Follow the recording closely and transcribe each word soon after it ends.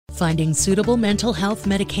Finding suitable mental health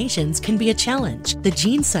medications can be a challenge. The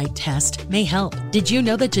GeneSight test may help. Did you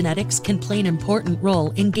know that genetics can play an important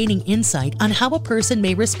role in gaining insight on how a person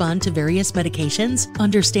may respond to various medications?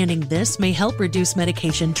 Understanding this may help reduce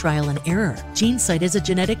medication trial and error. GeneSight is a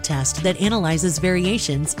genetic test that analyzes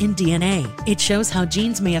variations in DNA. It shows how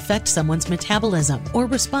genes may affect someone's metabolism or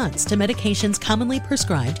response to medications commonly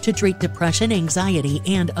prescribed to treat depression, anxiety,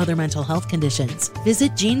 and other mental health conditions.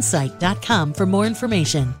 Visit GeneSight.com for more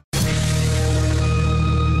information.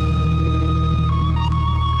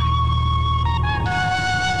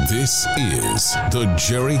 This is the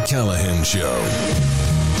Gerry Callahan Show.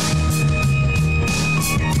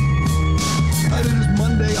 It is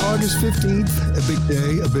Monday, August 15th,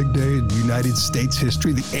 a big day in United States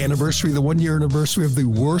history, the 1 year anniversary of the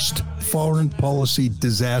worst foreign policy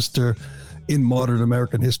disaster in modern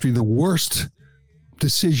American history, the worst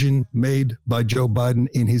decision made by Joe Biden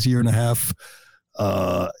in his year and a half,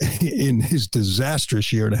 in his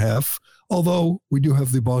disastrous year and a half. Although we do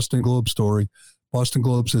have the Boston Globe story. Boston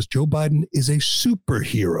Globe says Joe Biden is a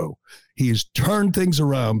superhero. He has turned things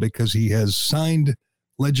around because he has signed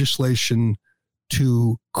legislation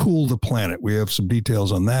to cool the planet. We have some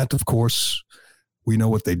details on that. Of course, we know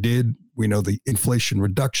what they did. We know the Inflation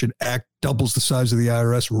Reduction Act doubles the size of the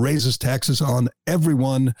IRS, raises taxes on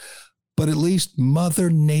everyone. But at least Mother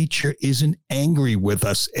Nature isn't angry with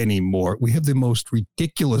us anymore. We have the most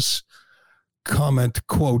ridiculous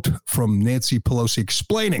quote from Nancy Pelosi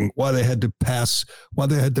explaining why they had to piss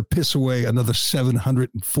away another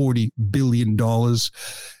 $740 billion.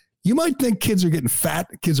 You might think kids are getting fat,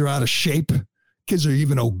 kids are out of shape, kids are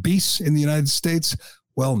even obese in the United States.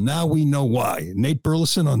 Well, now we know why. Nate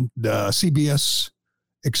Burleson on CBS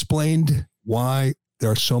explained why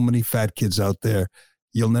there are so many fat kids out there.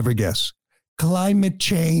 You'll never guess. Climate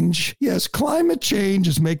change. Yes, climate change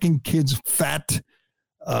is making kids fat.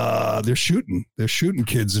 They're shooting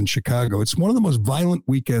kids in Chicago. It's one of the most violent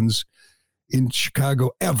weekends in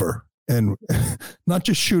Chicago ever. And not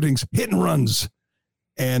just shootings, hit and runs.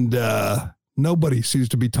 And nobody seems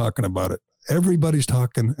to be talking about it. Everybody's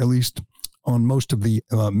talking, at least on most of the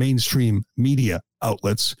mainstream media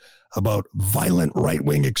outlets, about violent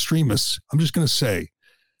right-wing extremists. I'm just going to say,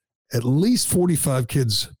 at least 45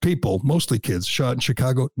 people, mostly kids, shot in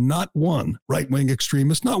Chicago. Not one right-wing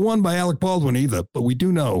extremist, not one by Alec Baldwin either. But we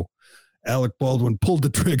do know Alec Baldwin pulled the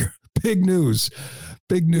trigger. Big news.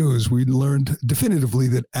 We learned definitively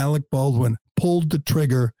that Alec Baldwin pulled the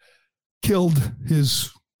trigger, killed his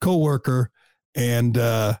coworker, and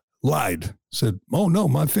lied. Said, "Oh no,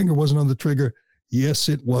 my finger wasn't on the trigger." Yes,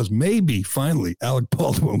 it was. Maybe finally Alec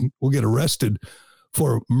Baldwin will get arrested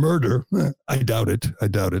for murder. I doubt it.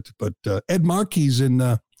 But Ed Markey's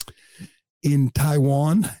in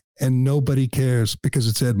Taiwan, and nobody cares because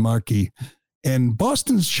it's Ed Markey. And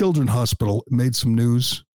Boston's Children's Hospital made some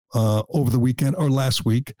news over the weekend or last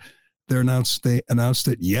week. They announced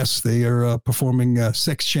that yes, they are performing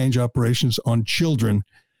sex change operations on children,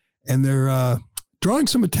 and they're drawing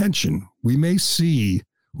some attention. We may see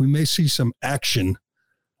some action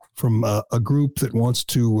from a group that wants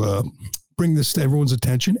to bring this to everyone's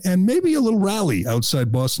attention, and maybe a little rally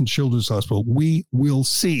outside Boston Children's Hospital. We will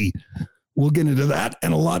see. We'll get into that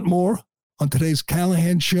and a lot more on today's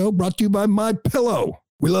Callahan Show, brought to you by MyPillow.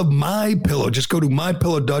 We love MyPillow. Just go to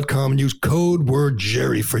MyPillow.com and use code word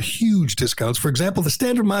Gerry for huge discounts. For example, the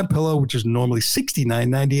standard MyPillow, which is normally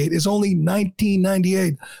 $69.98, is only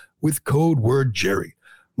 $19.98 with code word Gerry.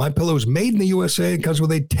 MyPillow is made in the USA and comes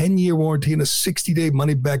with a 10-year warranty and a 60-day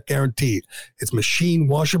money-back guarantee. It's machine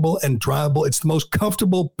washable and dryable. It's the most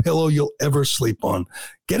comfortable pillow you'll ever sleep on.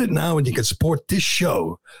 Get it now and you can support this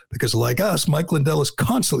show because, like us, Mike Lindell is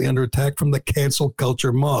constantly under attack from the cancel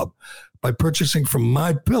culture mob. By purchasing from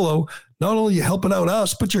MyPillow, not only are you helping out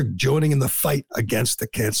us, but you're joining in the fight against the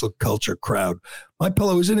cancel culture crowd.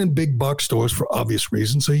 MyPillow isn't in big box stores for obvious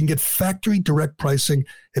reasons, so you can get factory direct pricing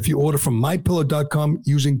if you order from MyPillow.com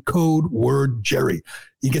using code word Gerry.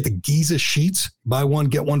 You get the Giza sheets, buy one,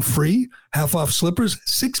 get one free, half off slippers,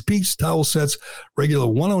 6-piece towel sets, regular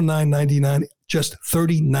 $109.99, just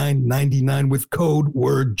 $39.99 with code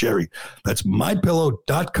word Gerry. That's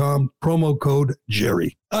MyPillow.com, promo code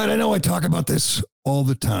Gerry. All right, I know I talk about this all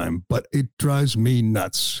the time, but it drives me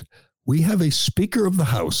nuts. We have a Speaker of the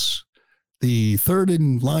House, the third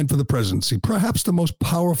in line for the presidency, perhaps the most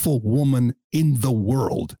powerful woman in the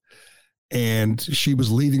world. And she was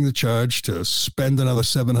leading the charge to spend another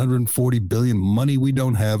 $740 billion, money we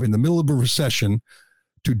don't have, in the middle of a recession,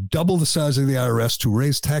 to double the size of the IRS, to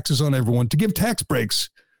raise taxes on everyone, to give tax breaks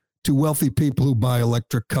to wealthy people who buy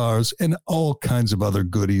electric cars and all kinds of other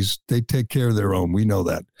goodies. They take care of their own. We know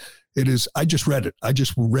that. It is. I just read it. I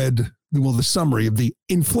just read, the summary of the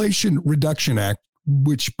Inflation Reduction Act,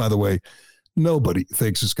 which, by the way, nobody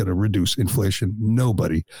thinks is going to reduce inflation.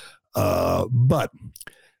 Nobody. But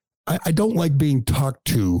I don't like being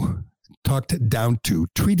talked down to,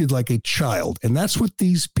 treated like a child. And that's what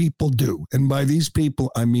these people do. And by these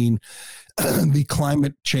people, I mean the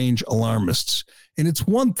climate change alarmists. And it's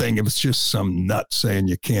one thing if it's just some nut saying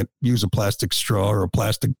you can't use a plastic straw or a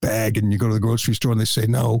plastic bag, and you go to the grocery store and they say,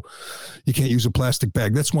 no, you can't use a plastic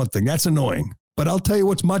bag. That's one thing. That's annoying. But I'll tell you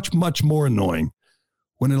what's much, much more annoying.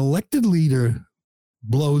 When an elected leader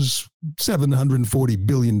blows $740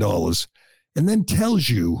 billion and then tells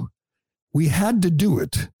you we had to do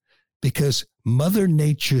it because Mother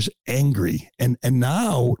Nature's angry. And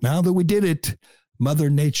now that we did it, Mother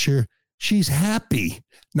Nature, she's happy.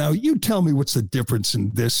 Now, you tell me what's the difference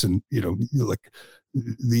in this and, like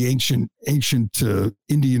the ancient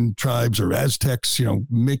Indian tribes or Aztecs,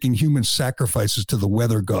 making human sacrifices to the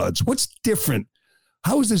weather gods. What's different?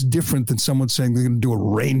 How is this different than someone saying they're going to do a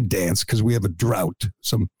rain dance because we have a drought?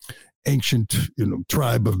 Some ancient,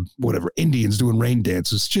 tribe of whatever, Indians doing rain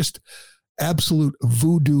dances. Just absolute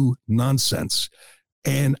voodoo nonsense.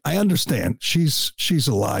 And I understand she's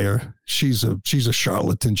a liar. She's a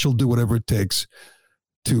charlatan. She'll do whatever it takes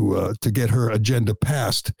to get her agenda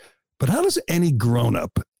passed. But how does any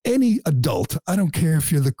grown-up, any adult, I don't care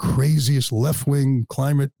if you're the craziest left-wing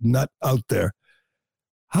climate nut out there,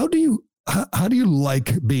 how do you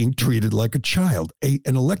like being treated like a child? An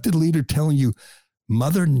elected leader telling you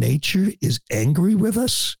Mother Nature is angry with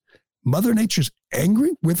us? Mother Nature's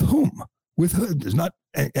angry with whom? With her? Is not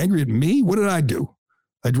angry at me? What did I do?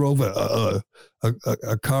 I drove a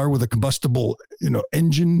car with a combustible,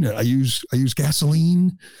 engine. I use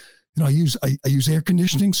gasoline. I use air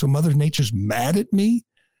conditioning. So Mother Nature's mad at me.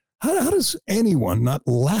 How does anyone not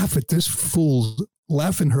laugh at this fool,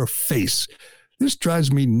 laugh in her face? This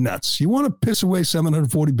drives me nuts. You want to piss away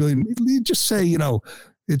 $740 billion? You just say,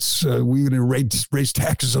 it's we're going to raise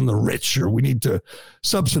taxes on the rich, or we need to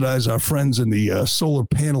subsidize our friends in the solar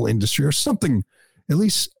panel industry, or something at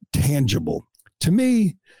least tangible. To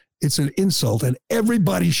me, it's an insult, and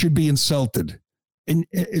everybody should be insulted. And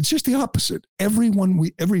it's just the opposite. Every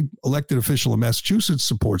elected official in Massachusetts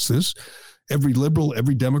supports this. Every liberal,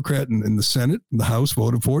 every Democrat in the Senate, in the House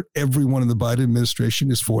voted for it. Everyone in the Biden administration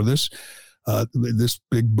is for this. This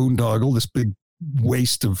big boondoggle, this big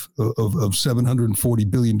waste of $740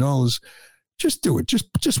 billion. Just do it.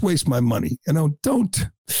 Just waste my money.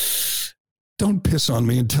 Don't piss on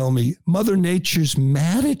me and tell me Mother Nature's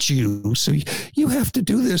mad at you, so you have to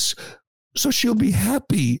do this so she'll be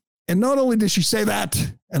happy. And not only does she say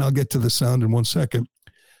that, and I'll get to the sound in 1 second,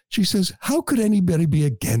 she says, how could anybody be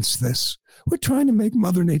against this? We're trying to make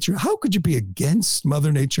Mother Nature. How could you be against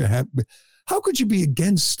Mother Nature happy? How could you be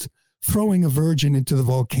against throwing a virgin into the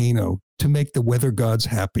volcano to make the weather gods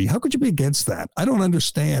happy? How could you be against that? I don't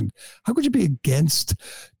understand. How could you be against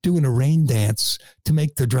doing a rain dance to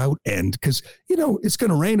make the drought end? Because, it's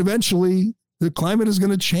going to rain eventually. The climate is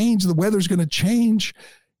going to change. The weather's going to change.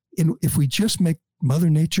 And if we just make Mother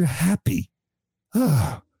Nature happy,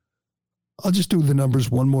 I'll just do the numbers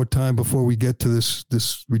one more time before we get to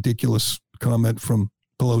this ridiculous comment from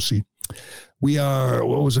Pelosi. We are,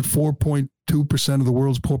 4.2% of the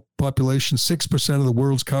world's population, 6% of the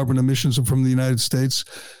world's carbon emissions are from the United States.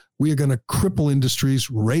 We are going to cripple industries,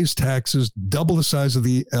 raise taxes, double the size of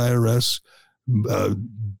the IRS,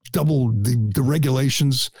 double the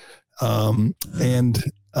regulations, and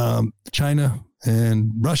China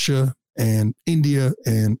and Russia and India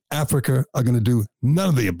and Africa are going to do none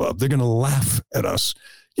of the above. They're going to laugh at us.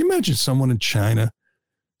 Can you imagine someone in China,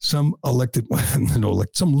 some leader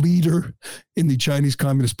in the Chinese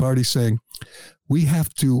Communist Party saying, we all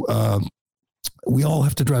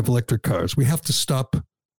have to drive electric cars. We have to stop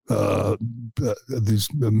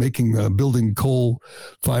building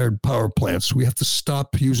coal-fired power plants. We have to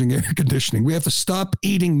stop using air conditioning. We have to stop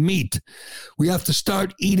eating meat. We have to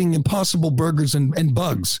start eating Impossible burgers and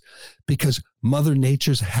bugs because Mother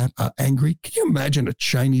Nature's angry. Can you imagine a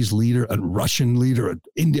Chinese leader, a Russian leader, a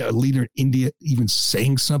leader in India even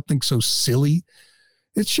saying something so silly?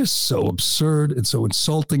 It's just so absurd and so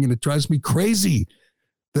insulting, and it drives me crazy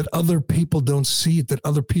that other people don't see it, that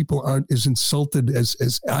other people aren't as insulted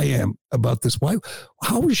as I am about this. Why?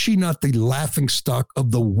 How is she not the laughingstock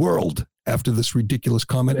of the world after this ridiculous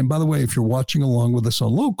comment? And by the way, if you're watching along with us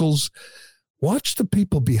on Locals, watch the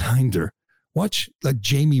people behind her. Watch like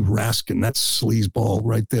Jamie Raskin, that sleazeball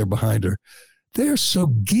right there behind her. They're so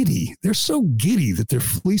giddy. They're so giddy that they're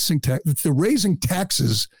fleecing that they're raising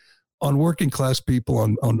taxes on working class people,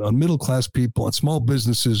 on middle class people, on small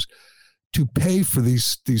businesses, to pay for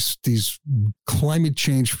these climate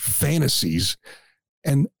change fantasies,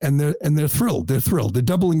 and they're thrilled. They're thrilled. They're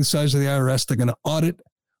doubling the size of the IRS. They're going to audit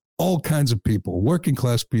all kinds of people, working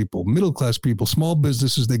class people, middle class people, small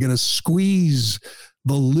businesses. They're going to squeeze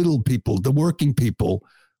the little people, the working people,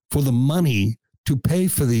 for the money to pay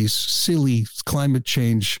for these silly climate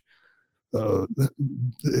change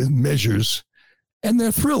measures. And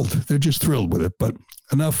they're thrilled. They're just thrilled with it. But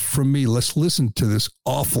enough from me. Let's listen to this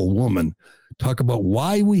awful woman talk about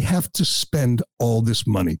why we have to spend all this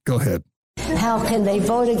money. Go ahead. How can they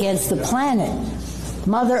vote against the planet?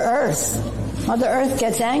 Mother Earth. Mother Earth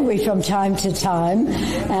gets angry from time to time,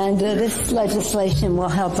 and this legislation will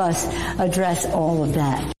help us address all of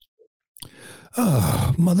that.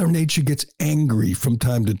 Mother Nature gets angry from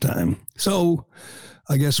time to time. So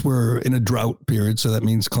I guess we're in a drought period, so that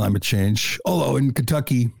means climate change. Although in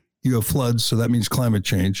Kentucky, you have floods, so that means climate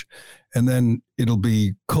change. And then it'll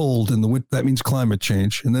be cold in the winter, that means climate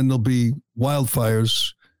change. And then there'll be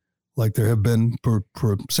wildfires like there have been for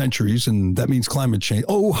centuries, and that means climate change.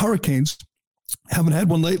 Oh, hurricanes. Haven't had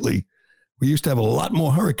one lately. We used to have a lot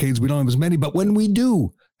more hurricanes. We don't have as many, but when we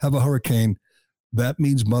do have a hurricane, that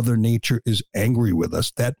means Mother Nature is angry with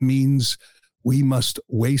us. That means we must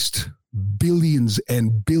waste billions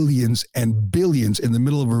and billions and billions in the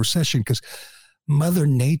middle of a recession because Mother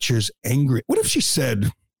Nature's angry. What if she said,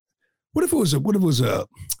 what if it was a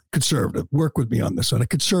conservative? Work with me on this. And a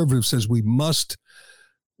conservative says we must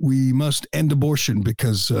end abortion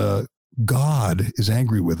because God is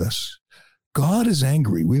angry with us. God is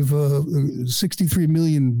angry. We've 63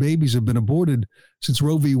 million babies have been aborted since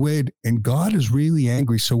Roe v. Wade, and God is really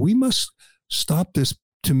angry. So we must stop this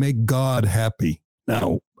to make God happy.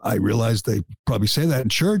 Now, I realize they probably say that in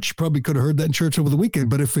church. Probably could have heard that in church over the weekend.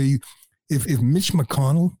 But if Mitch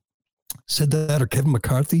McConnell said that, or Kevin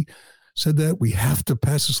McCarthy said that, we have to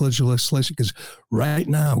pass this legislation because right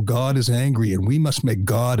now God is angry, and we must make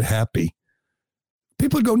God happy.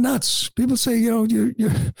 People go nuts. People say, you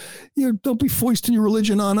don't be foisting your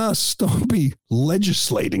religion on us. Don't be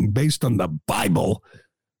legislating based on the Bible.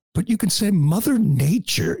 But you can say Mother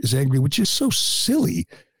Nature is angry, which is so silly.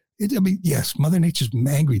 Yes, Mother Nature's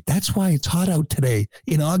angry. That's why it's hot out today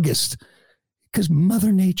in August, because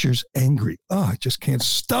Mother Nature's angry. Oh, I just can't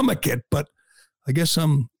stomach it. But I guess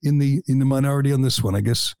I'm in the minority on this one. I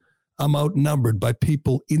guess I'm outnumbered by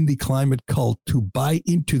people in the climate cult who buy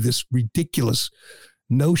into this ridiculous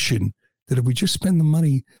notion that if we just spend the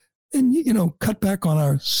money and, cut back on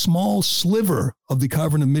our small sliver of the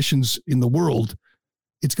carbon emissions in the world,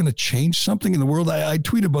 it's going to change something in the world. I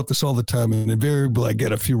tweet about this all the time, and invariably I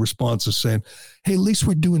get a few responses saying, hey, at least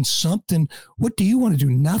we're doing something. What do you want to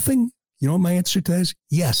do? Nothing? You know what my answer to that is?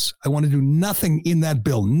 Yes, I want to do nothing in that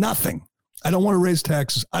bill. Nothing. I don't want to raise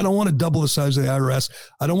taxes. I don't want to double the size of the IRS.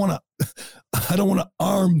 I don't want to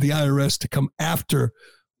arm the IRS to come after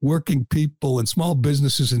working people and small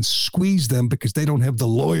businesses and squeeze them because they don't have the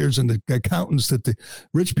lawyers and the accountants that the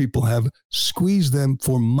rich people have. Squeeze them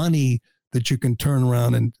for money that you can turn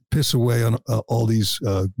around and piss away on all these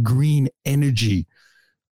green energy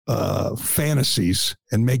fantasies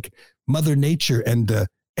and make Mother Nature and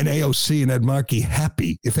AOC and Ed Markey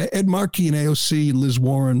happy. If Ed Markey and AOC and Liz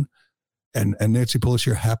Warren and Nancy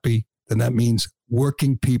Pelosi are happy, then that means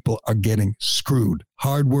working people are getting screwed.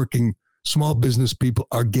 Hardworking small business people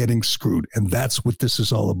are getting screwed. And that's what this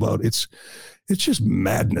is all about. It's just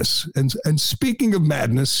madness. And speaking of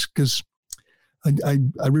madness, because I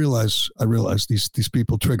realize these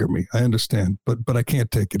people trigger me. I understand, but I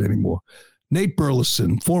can't take it anymore. Nate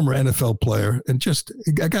Burleson, former NFL player, and just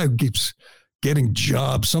a guy who keeps getting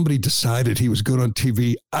jobs. Somebody decided he was good on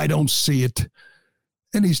TV. I don't see it.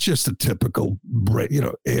 And he's just a typical,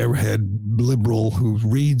 airhead liberal who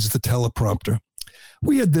reads the teleprompter.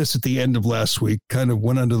 We had this at the end of last week, kind of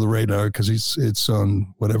went under the radar because it's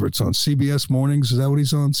on CBS Mornings. Is that what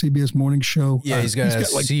he's on? CBS Morning Show? Yeah, he's got a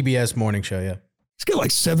CBS Morning Show, yeah. He's got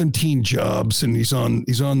like 17 jobs, and he's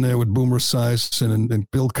on there with Boomer Esiason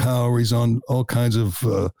and Bill Cowher. He's on all kinds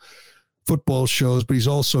of football shows, but he's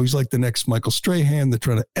like the next Michael Strahan. They're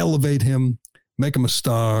trying to elevate him, make him a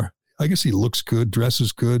star. I guess he looks good,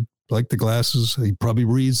 dresses good, like the glasses. He probably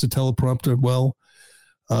reads the teleprompter well.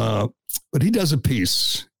 But he does a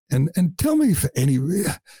piece, and tell me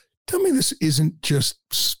this isn't just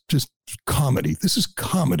comedy. This is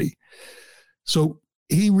comedy. So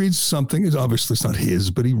he reads something. It's obviously it's not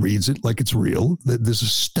his, but he reads it like it's real. There's a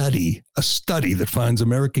study that finds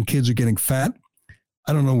American kids are getting fat.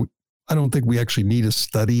 I don't know. I don't think we actually need a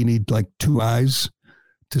study. You need like 2 eyes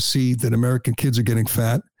to see that American kids are getting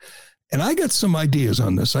fat. And I got some ideas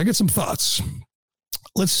on this. I got some thoughts.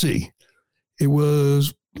 Let's see. It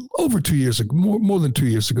was over 2 years ago, more than 2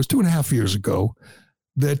 years ago, it's 2.5 years ago,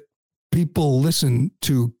 that people listen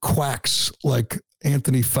to quacks like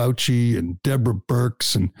Anthony Fauci and Deborah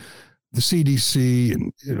Birx and the CDC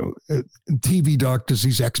and, and TV doctors,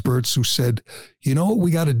 these experts who said, you know what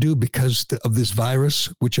we got to do because of this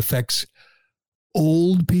virus, which affects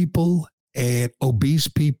old people and obese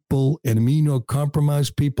people and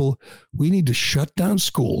immunocompromised people. We need to shut down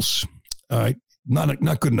schools. All right.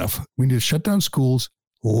 Not good enough. We need to shut down schools,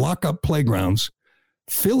 lock up playgrounds,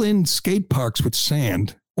 fill in skate parks with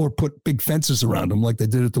sand, or put big fences around them like they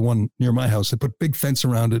did at the one near my house. They put big fence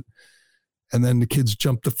around it, and then the kids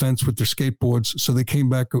jumped the fence with their skateboards. So they came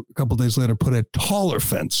back a couple of days later, put a taller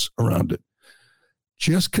fence around it,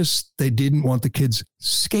 just because they didn't want the kids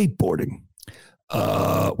skateboarding.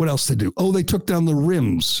 What else they do? Oh, they took down the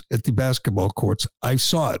rims at the basketball courts. I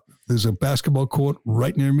saw it. There's a basketball court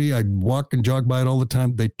right near me. I walk and jog by it all the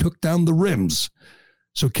time. They took down the rims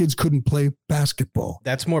so kids couldn't play basketball.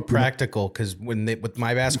 That's more practical because with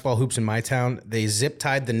my basketball hoops in my town, they zip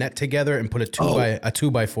tied the net together and put a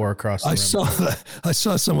 2x4 across the rim. Saw that. I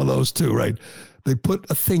saw some of those too, right? They put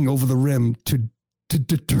a thing over the rim to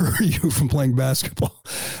deter you from playing basketball.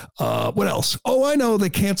 What else? Oh, I know. They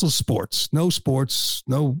canceled sports. No sports.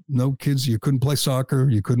 No kids. You couldn't play soccer.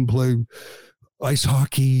 You couldn't play ice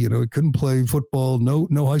hockey. You couldn't play football.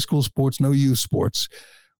 No high school sports. No youth sports.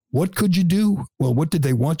 What could you do? Well, what did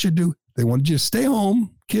they want you to do? They wanted you to stay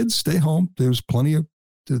home. Kids, stay home. There was plenty of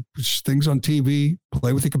things on TV.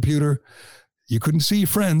 Play with the computer. You couldn't see your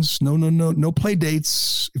friends. No play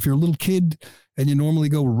dates. If you're a little kid and you normally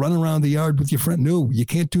go run around the yard with your friend, no, you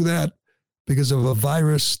can't do that because of a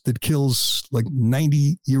virus that kills like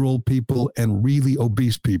 90-year-old people and really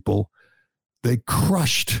obese people. They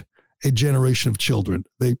crushed a generation of children.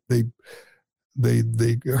 They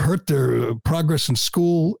hurt their progress in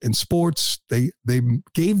school, in sports. They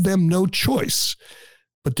gave them no choice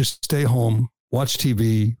but to stay home, watch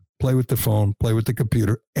TV, play with the phone, play with the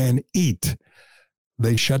computer, and eat.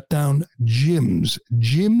 They shut down gyms.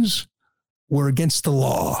 Gyms were against the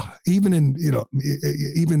law. Even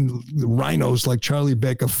rhinos like Charlie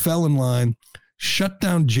Baker fell in line, shut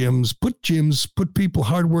down gyms, put people,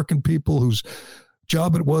 hardworking people whose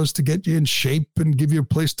job it was to get you in shape and give you a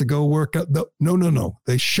place to go work out. No.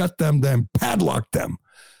 They shut them down, padlocked them.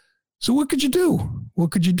 So what could you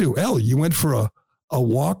do? Ellie, you went for a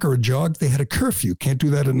walk or a jog. They had a curfew. Can't do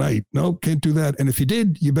that at night. No, can't do that. And if you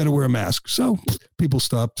did, you better wear a mask. So people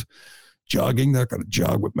stopped jogging. They're not going to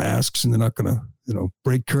jog with masks, and they're not going to,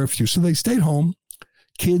 break curfew. So they stayed home.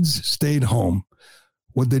 Kids stayed home.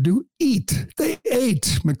 What'd they do? Eat. They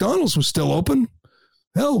ate. McDonald's was still open.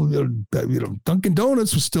 Hell, Dunkin'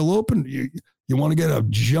 Donuts was still open. You want to get a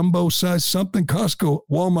jumbo size something? Costco,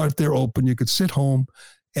 Walmart, they're open. You could sit home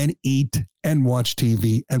and eat and watch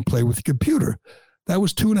TV and play with the computer. That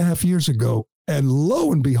was 2.5 years ago. And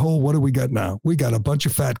lo and behold, what do we got now? We got a bunch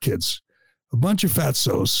of fat kids, a bunch of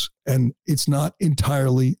fatsos, and it's not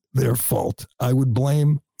entirely their fault. I would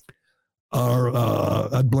blame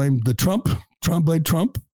I'd blame the Trump.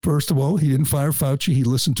 First of all, he didn't fire Fauci. He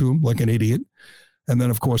listened to him like an idiot. And then,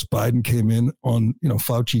 of course, Biden came in on,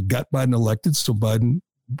 Fauci got Biden elected. So Biden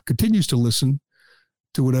continues to listen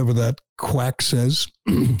to whatever that quack says.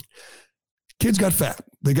 Kids got fat.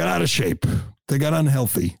 They got out of shape. They got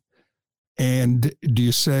unhealthy. And do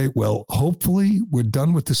you say, well, hopefully we're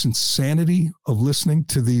done with this insanity of listening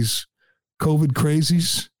to these COVID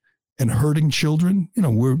crazies and hurting children? They're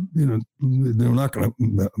not going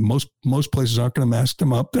to, most places aren't going to mask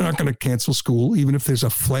them up. They're not going to cancel school, even if there's a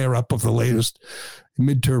flare up of the latest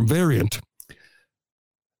midterm variant.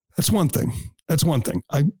 That's one thing.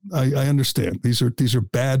 I understand. These are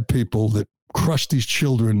bad people that crush these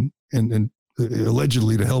children and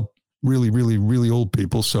allegedly to help really, really, really old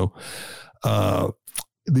people. So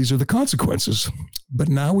these are the consequences. But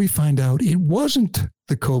now we find out it wasn't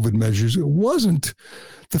the COVID measures. It wasn't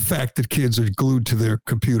the fact that kids are glued to their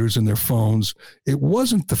computers and their phones. It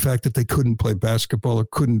wasn't the fact that they couldn't play basketball or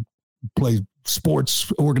couldn't play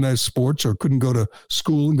sports, organized sports, or couldn't go to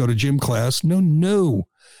school and go to gym class. No.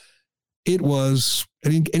 It was,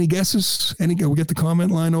 any guesses? We get the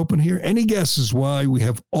comment line open here. Any guesses why we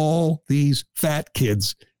have all these fat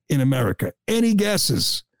kids in America? Any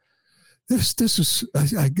guesses? This is,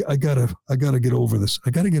 I gotta get over this.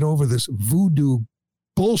 I gotta get over this voodoo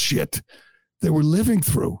bullshit that we're living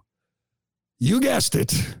through. You guessed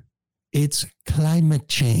it. It's climate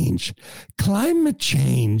change. Climate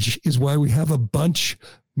change is why we have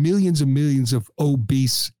millions and millions of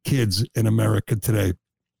obese kids in America today.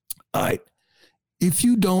 All right. If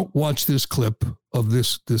you don't watch this clip of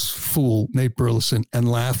this fool, Nate Burleson, and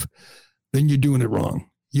laugh, then you're doing it wrong.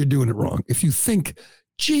 you're doing it wrong. If you think,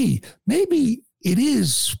 gee, maybe it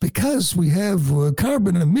is because we have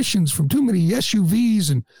carbon emissions from too many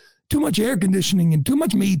SUVs and too much air conditioning and too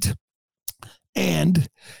much meat, and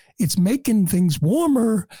it's making things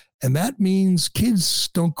warmer, and that means kids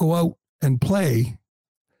don't go out and play.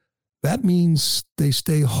 That means they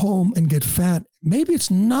stay home and get fat. Maybe it's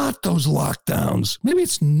not those lockdowns. Maybe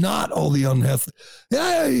it's not all the unhealthy.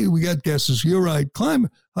 Hey, we got guesses. You're right.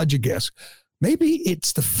 Climate. How'd you guess? Maybe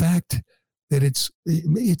it's the fact that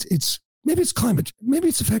maybe it's climate. Maybe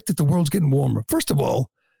it's the fact that the world's getting warmer. First of all,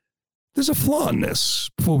 there's a flaw in this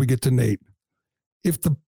before we get to Nate. If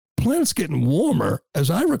the planet's getting warmer, as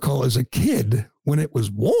I recall as a kid, when it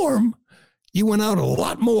was warm, you went out a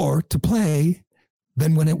lot more to play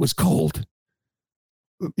than when it was cold.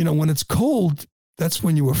 You know, when it's cold, that's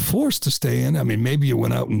when you were forced to stay in. I mean, maybe you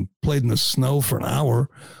went out and played in the snow for an hour,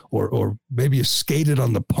 or maybe you skated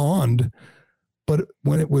on the pond. But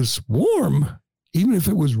when it was warm, even if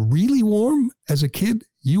it was really warm as a kid,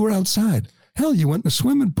 you were outside. Hell, you went in the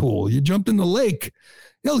swimming pool, you jumped in the lake.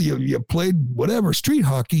 Hell, you played whatever, street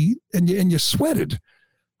hockey, and you sweated.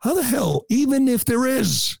 How the hell, even if there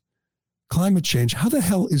is climate change, how the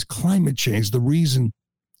hell is climate change the reason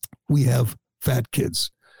we have fat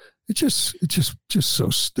kids? It's just so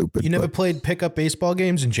stupid. You never played pickup baseball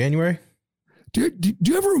games in January? Do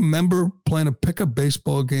you ever remember playing a pickup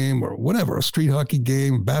baseball game or whatever, a street hockey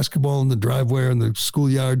game, basketball in the driveway or in the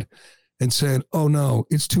schoolyard, and saying, oh no,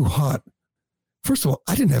 it's too hot? First of all,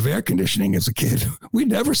 I didn't have air conditioning as a kid. We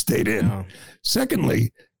never stayed in. No.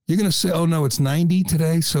 Secondly, you're going to say, oh no, it's 90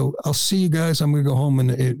 today, so I'll see you guys. I'm going to go home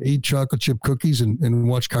and eat chocolate chip cookies and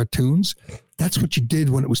watch cartoons. That's what you did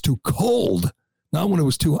when it was too cold, not when it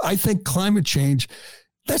was too. I think climate change,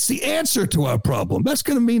 that's the answer to our problem. That's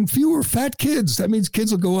going to mean fewer fat kids. That means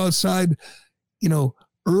kids will go outside, you know,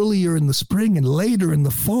 earlier in the spring and later in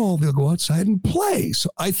the fall, they'll go outside and play. So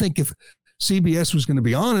I think if CBS was going to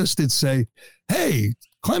be honest, it'd say, hey,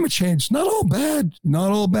 climate change, not all bad.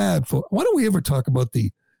 Why don't we ever talk about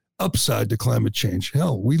the upside to climate change?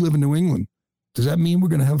 Hell, we live in New England. Does that mean we're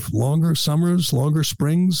going to have longer summers, longer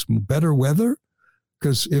springs, better weather?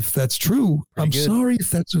 Because if that's true, I'm sorry if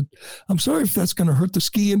that's going to hurt the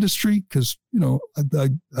ski industry, because, you know, I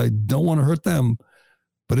don't want to hurt them,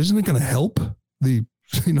 but isn't it going to help the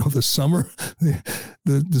summer,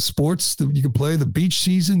 the sports that you can play, the beach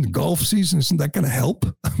season, the golf season? Isn't that going to help?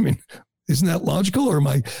 I mean, isn't that logical, or am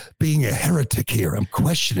I being a heretic here? I'm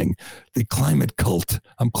questioning the climate cult.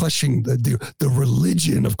 I'm questioning the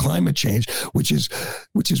religion of climate change, which is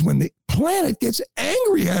when the planet gets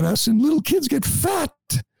angry at us and little kids get fat.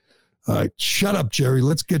 All right, shut up, Jerry.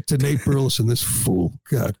 Let's get to Nate Burleson, this fool.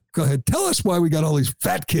 God, go ahead. Tell us why we got all these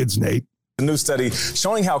fat kids, Nate. A new study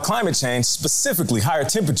showing how climate change, specifically higher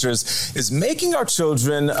temperatures, is making our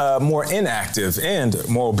children more inactive and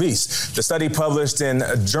more obese. The study published in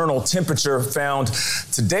journal Temperature found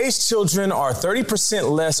today's children are 30%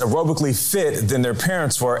 less aerobically fit than their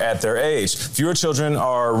parents were at their age. Fewer children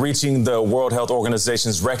are reaching the World Health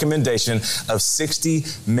Organization's recommendation of 60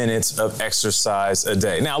 minutes of exercise a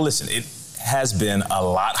day. Now, listen, it has been a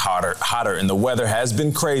lot hotter, and the weather has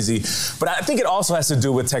been crazy. But I think it also has to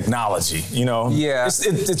do with technology, you know? Yeah.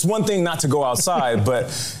 It's one thing not to go outside, but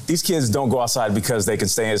these kids don't go outside because they can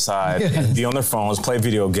stay inside and be on their phones, play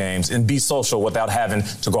video games, and be social without having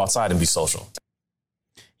to go outside and be social.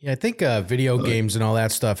 Yeah, I think video games and all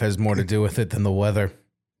that stuff has more to do with it than the weather.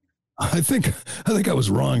 I think I was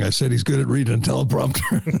wrong. I said he's good at reading a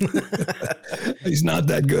teleprompter. He's not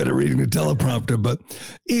that good at reading a teleprompter, but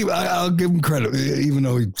I'll give him credit, even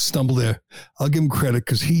though he stumbled there. I'll give him credit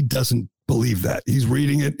because he doesn't believe that. He's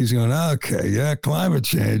reading it. He's going, okay, yeah, climate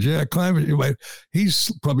change. Yeah, climate.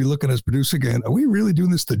 He's probably looking at his producer again. Are we really doing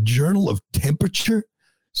this? The Journal of Temperature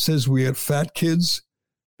says we have fat kids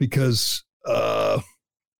because we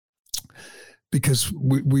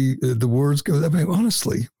the words go. I mean,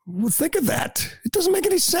 honestly, think of that. It doesn't make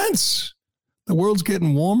any sense. The world's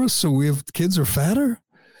getting warmer, so kids are fatter.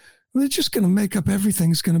 They're just going to make up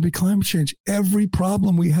everything. It's going to be climate change. Every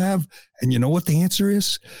problem we have, and you know what the answer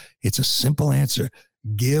is? It's a simple answer.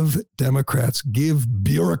 Give bureaucrats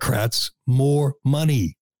more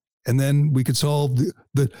money, and then we could solve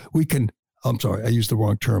I'm sorry, I used the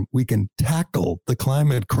wrong term. We can tackle the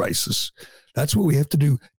climate crisis. That's what we have to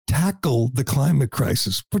do. Tackle the climate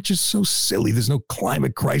crisis, which is so silly. There's no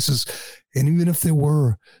climate crisis. And even if there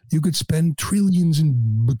were, you could spend trillions and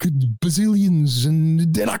bazillions,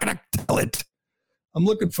 and they're not going to tell it. I'm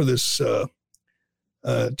looking for this, so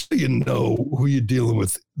you know who you're dealing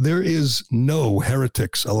with. There is no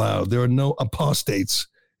heretics allowed. There are no apostates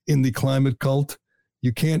in the climate cult.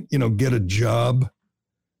 You can't, get a job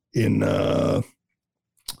in the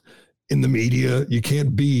media. You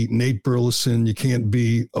can't be Nate Burleson. You can't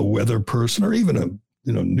be a weather person or even a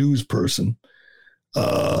news person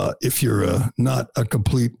if you're not a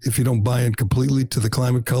complete. If you don't buy in completely to the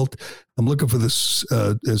climate cult. I'm looking for this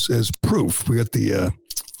as proof. We got the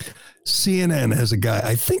CNN has a guy.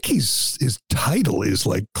 I think his title is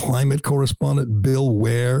like climate correspondent. Bill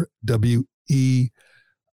Ware, WEEIR.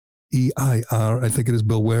 I think it is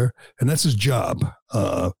Bill Ware, and that's his job.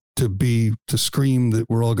 To scream that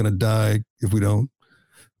we're all going to die if we don't,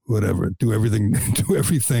 whatever, do everything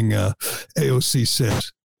AOC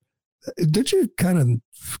says. Did you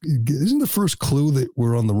isn't the first clue that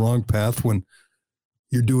we're on the wrong path when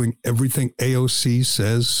you're doing everything AOC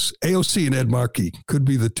says? AOC and Ed Markey could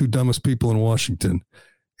be the two dumbest people in Washington.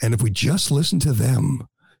 And if we just listen to them,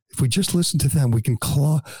 we can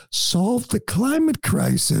solve the climate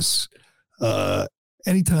crisis.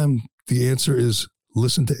 Anytime the answer is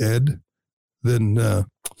listen to Ed, then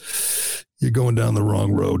you're going down the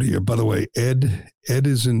wrong road here. By the way, Ed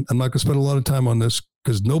is in, I'm not going to spend a lot of time on this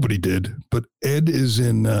because nobody did, but Ed is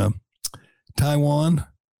in Taiwan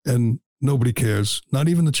and nobody cares. Not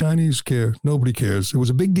even the Chinese care. Nobody cares. It was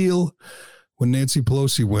a big deal when Nancy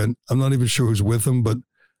Pelosi went. I'm not even sure who's with him, but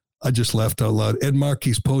I just laughed out loud. Ed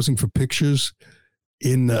Markey's posing for pictures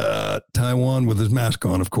in Taiwan with his mask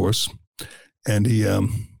on, of course. And he,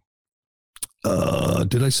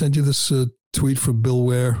 did I send you this tweet from Bill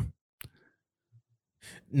Ware?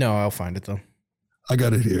 No, I'll find it though. I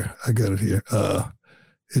got it here.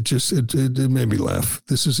 It made me laugh.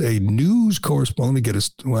 This is a news correspondent. Let me get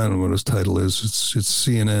his, I don't know what his title is. It's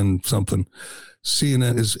CNN something.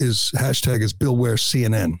 CNN is hashtag is Bill Ware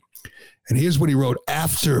CNN. And here's what he wrote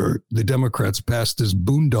after the Democrats passed this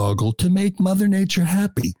boondoggle to make Mother Nature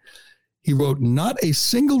happy. He wrote, not a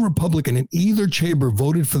single Republican in either chamber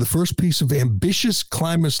voted for the first piece of ambitious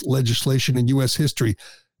climate legislation in U.S. history.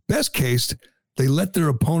 Best case, they let their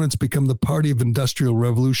opponents become the party of Industrial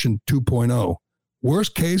Revolution 2.0.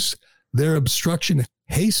 Worst case, their obstruction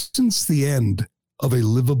hastens the end of a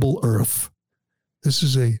livable Earth. This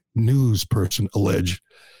is a news person alleged.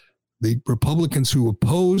 The Republicans who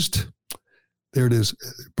opposed, there it is,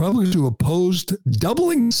 Republicans who opposed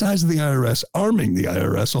doubling the size of the IRS, arming the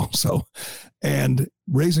IRS also, and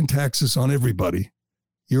raising taxes on everybody.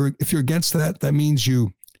 If you're against that, that means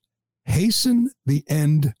you hasten the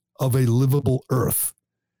end of a livable Earth.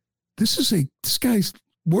 This guy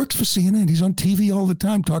works for CNN. He's on TV all the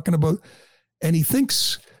time talking about, and he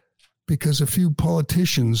thinks because a few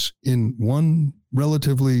politicians in one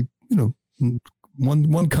relatively,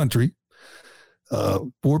 one country,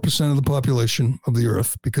 4% of the population of the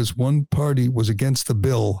Earth, because one party was against the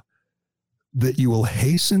bill, that you will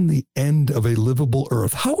hasten the end of a livable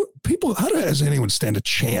Earth. How does anyone stand a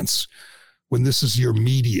chance when this is your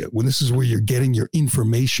media, when this is where you're getting your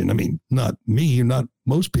information? I mean, not me, not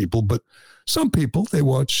most people, but some people, they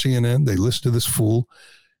watch CNN, they listen to this fool,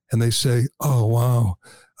 and they say, oh, wow,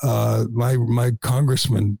 my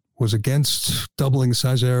congressman was against doubling the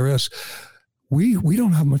size of IRS. We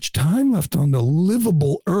don't have much time left on the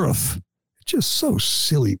livable Earth. It's just so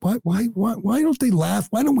silly. Why don't they laugh?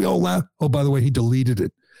 Why don't we all laugh? Oh, by the way, he deleted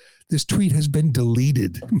it. This tweet has been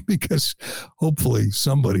deleted because hopefully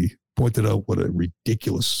somebody pointed out what a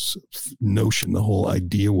ridiculous notion the whole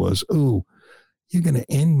idea was. Oh, you're going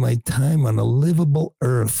to end my time on a livable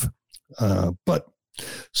Earth. But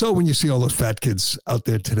so when you see all those fat kids out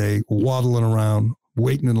there today waddling around,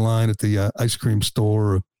 waiting in line at the ice cream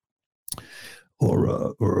store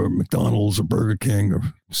or McDonald's or Burger King, or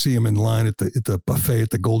see them in line at the buffet at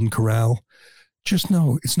the Golden Corral, just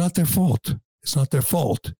know it's not their fault. It's not their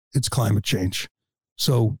fault. It's climate change.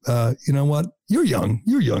 So, you know what? You're young,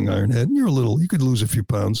 Ironhead, and you could lose a few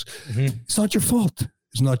pounds. Mm-hmm. It's not your fault.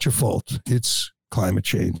 It's not your fault. It's climate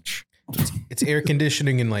change. It's air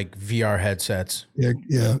conditioning and like VR headsets.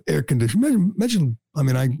 Yeah. Air conditioning. Imagine,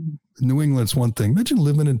 New England's one thing. Imagine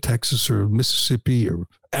living in Texas or Mississippi or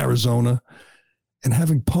Arizona and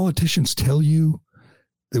having politicians tell you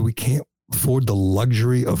that we can't afford the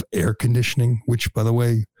luxury of air conditioning, which, by the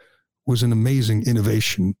way, was an amazing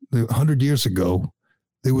innovation. 100 years ago,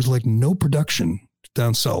 there was like no production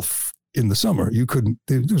down south in the summer.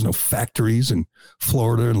 There was no factories in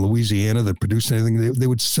Florida and Louisiana that produced anything. They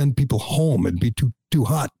would send people home. It'd be too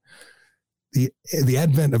hot. The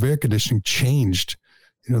advent of air conditioning changed,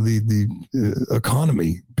 the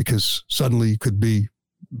economy, because suddenly you could be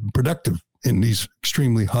productive in these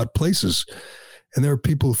extremely hot places. And there are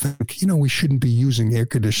people who think, we shouldn't be using air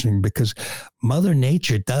conditioning because Mother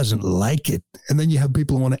Nature doesn't like it. And then you have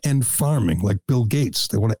people who want to end farming, like Bill Gates.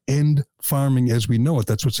 They want to end farming as we know it.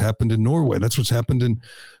 That's what's happened in Norway. That's what's happened in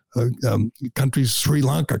countries, Sri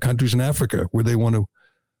Lanka, countries in Africa, where they want to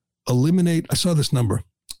eliminate. I saw this number.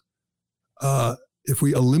 If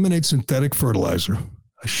we eliminate synthetic fertilizer,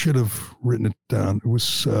 I should have written it down. It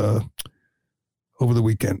was over the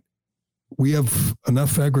weekend. We have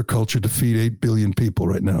enough agriculture to feed 8 billion people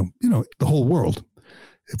right now, the whole world.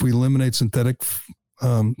 If we eliminate synthetic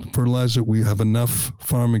fertilizer, we have enough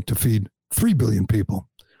farming to feed 3 billion people.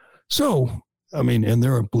 So,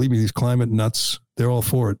 and believe me, these climate nuts, they're all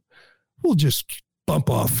for it. We'll just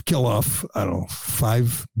kill off,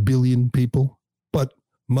 5 billion people. But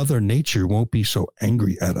Mother Nature won't be so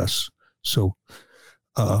angry at us. So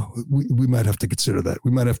we might have to consider that.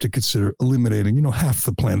 We might have to consider eliminating, half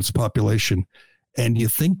the planet's population. And you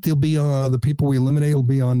think they'll be the people we eliminate will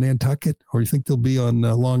be on Nantucket, or you think they'll be on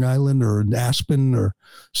Long Island or Aspen or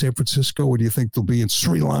San Francisco, or do you think they'll be in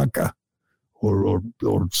Sri Lanka or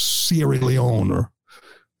Sierra Leone? Or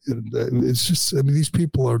it's just, these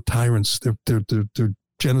people are tyrants. They're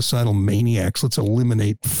genocidal maniacs. Let's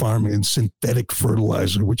eliminate farming and synthetic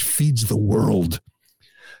fertilizer, which feeds the world.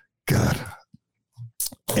 God.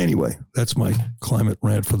 Anyway, that's my climate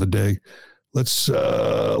rant for the day. Let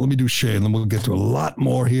me do Shay, and then we'll get to a lot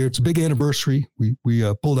more here. It's a big anniversary. We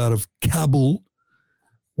pulled out of Kabul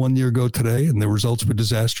 1 year ago today, and the results were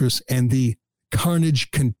disastrous. And the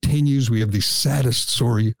carnage continues. We have the saddest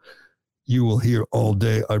story you will hear all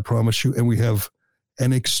day, I promise you. And we have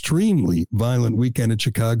an extremely violent weekend in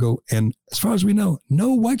Chicago. And as far as we know,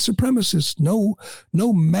 no white supremacists,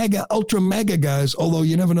 no MAGA, ultra MAGA guys, although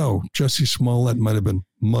you never know. Jussie Smollett might have been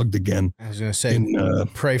mugged again. I was going to say,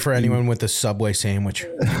 pray for anyone with a Subway sandwich.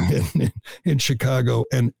 in Chicago.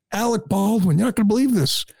 And Alec Baldwin, you're not going to believe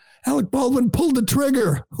this. Alec Baldwin pulled the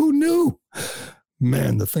trigger. Who knew?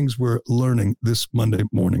 Man, the things we're learning this Monday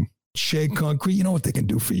morning. Shea Concrete, you know what they can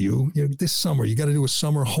do for you? This summer, you got to do a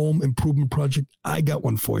summer home improvement project. I got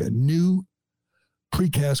one for you. New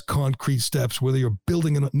precast concrete steps, whether you're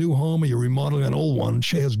building a new home or you're remodeling an old one.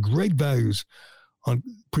 Shea has great values on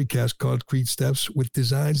precast concrete steps with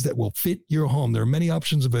designs that will fit your home. There are many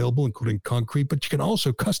options available, including concrete, but you can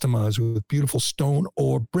also customize with beautiful stone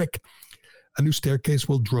or brick. A new staircase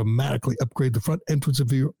will dramatically upgrade the front entrance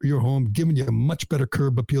of your home, giving you a much better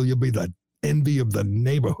curb appeal. You'll be the envy of the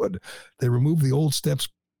neighborhood. They remove the old steps,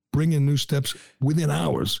 bring in new steps within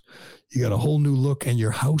hours. You got a whole new look, and your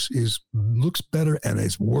house looks better and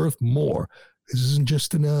is worth more. This isn't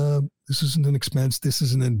an expense. This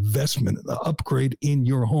is an investment, an upgrade in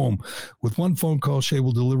your home. With one phone call, Shea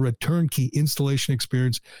will deliver a turnkey installation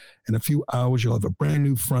experience. In a few hours, you'll have a brand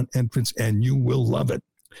new front entrance, and you will love it.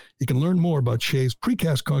 You can learn more about Shea's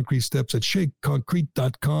precast concrete steps at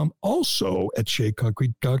sheaconcrete.com. Also at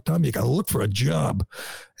sheaconcrete.com, you got to look for a job,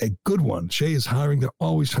 a good one. Shea is hiring. They're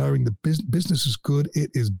always hiring. The business is good.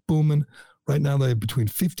 It is booming. Right now, they have between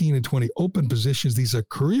 15 and 20 open positions. These are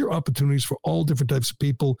career opportunities for all different types of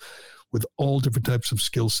people with all different types of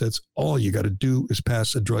skill sets. All you got to do is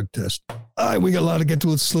pass a drug test. All right, we got a lot to get to.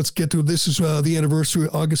 Let's get to it. This is the anniversary,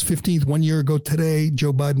 August 15th, 1 year ago today.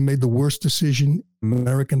 Joe Biden made the worst decision in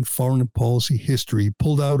American foreign policy history.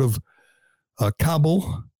 Pulled out of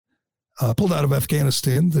Kabul, pulled out of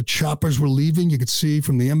Afghanistan. The choppers were leaving. You could see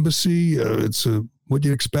from the embassy. It's what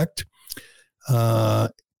you'd expect.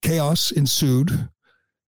 Chaos ensued.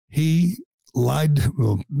 He lied.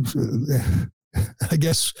 Well, I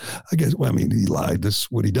guess, well, he lied. That's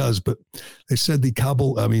what he does. But they said the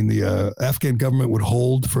Afghan government would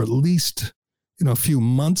hold for at least, a few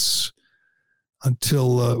months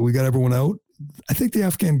until we got everyone out. I think the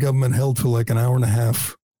Afghan government held for like an hour and a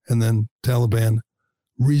half, and then Taliban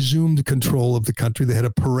resumed control of the country. They had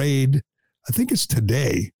a parade. I think it's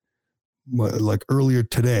today, like earlier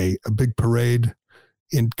today, a big parade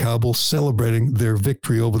in Kabul celebrating their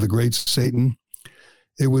victory over the great Satan.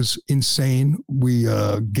 It was insane. We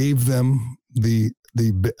gave them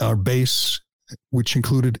our base, which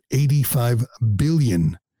included $85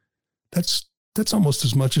 billion. That's almost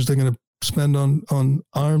as much as they're going to spend on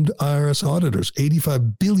armed IRS auditors.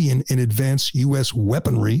 $85 billion in advanced U.S.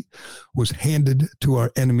 weaponry was handed to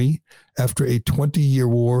our enemy after a 20-year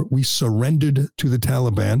war. We surrendered to the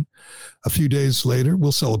Taliban. A few days later,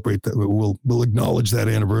 we'll celebrate that. We'll acknowledge that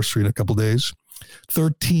anniversary in a couple of days.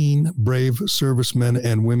 13 brave servicemen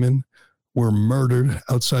and women were murdered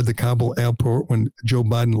outside the Kabul airport when Joe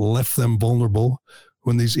Biden left them vulnerable,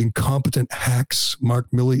 when these incompetent hacks, Mark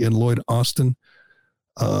Milley and Lloyd Austin,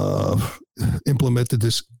 implemented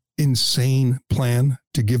this insane plan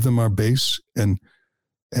to give them our base and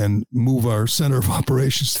move our center of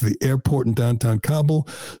operations to the airport in downtown Kabul.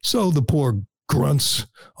 So the poor grunts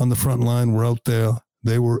on the front line were out there.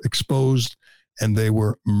 They were exposed and they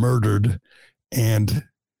were murdered. And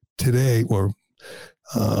today, or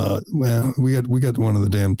well, we got one of the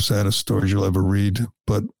damn saddest stories you'll ever read,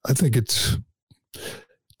 but I think it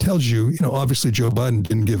tells you, obviously Joe Biden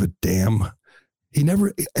didn't give a damn. He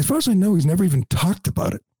never, as far as I know, he's never even talked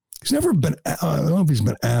about it. He's never been, I don't know if he's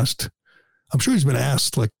been asked. I'm sure he's been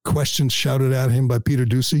asked like questions shouted at him by Peter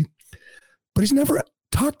Doocy, but he's never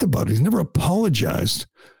talked about it. He's never apologized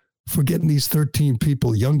for getting these 13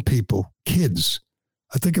 people, young people, kids.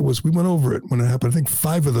 I think we went over it when it happened. I think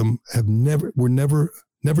 5 of them never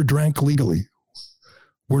drank legally.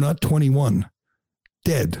 Were not 21,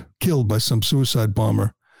 dead, killed by some suicide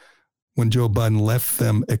bomber when Joe Biden left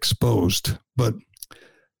them exposed. But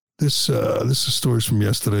this is stories from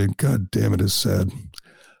yesterday. God damn, it is sad.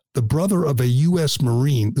 The brother of a U.S.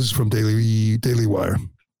 Marine, this is from Daily Wire,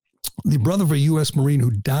 the brother of a U.S. Marine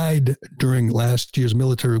who died during last year's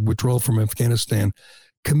military withdrawal from Afghanistan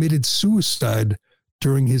committed suicide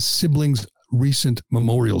during his siblings' recent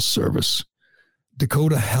memorial service.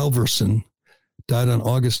 Dakota Halverson died on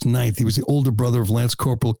August 9th. He was the older brother of Lance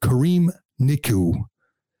Corporal Kareem Niku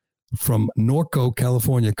from Norco,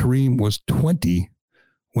 California. Kareem was 20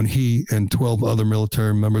 when he and 12 other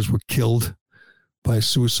military members were killed by a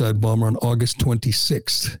suicide bomber on August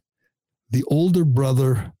 26th. The older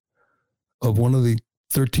brother of one of the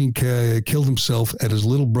 13 KIA killed himself at his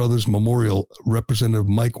little brother's memorial. Representative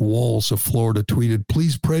Mike Walls of Florida tweeted,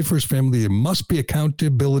 "Please pray for his family. There must be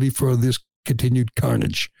accountability for this continued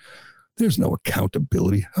carnage." There's no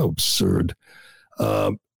accountability. How absurd.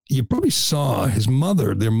 You probably saw his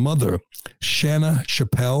mother, their mother, Shanna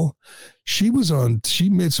Chappelle. She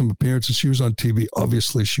made some appearances. She was on TV.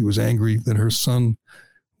 Obviously, she was angry that her son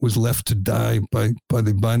was left to die by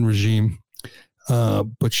the Biden regime.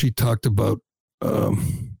 But she talked about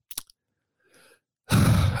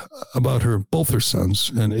both her sons,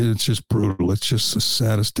 and it's just brutal. It's just the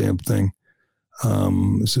saddest damn thing.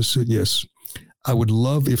 Yes, I would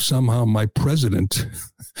love if somehow my president,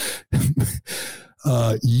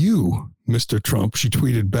 you, Mr. Trump, she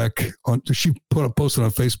tweeted back posted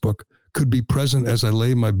on Facebook, could be present as I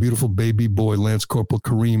lay my beautiful baby boy, Lance Corporal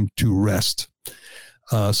Kareem, to rest.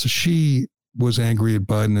 So she was angry at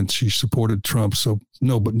Biden and she supported Trump. So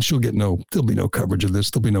but there'll be no coverage of this.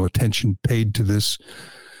 There'll be no attention paid to this.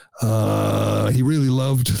 He really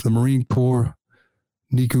loved the Marine Corps.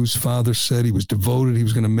 Niku's father said he was devoted. He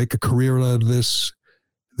was going to make a career out of this.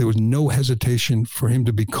 There was no hesitation for him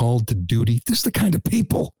to be called to duty. This is the kind of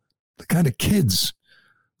people, the kind of kids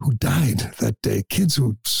who died that day, kids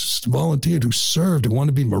who volunteered, who served, who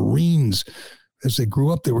wanted to be Marines. As they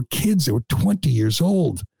grew up, they were kids. They were 20 years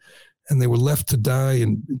old, and they were left to die.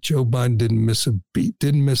 And Joe Biden didn't miss a beat,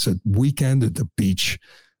 didn't miss a weekend at the beach.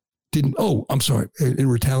 I'm sorry, in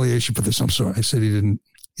retaliation for this, I'm sorry. I said he didn't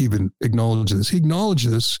even acknowledge this. He acknowledged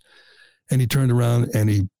this, and he turned around and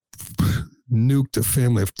he nuked a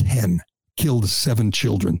family of 10, killed 7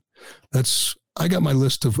 children. I got my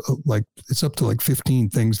list of it's up to 15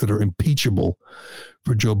 things that are impeachable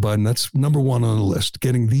for Joe Biden. That's number 1 on the list,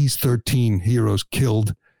 getting these 13 heroes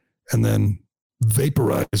killed and then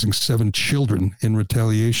vaporizing 7 children in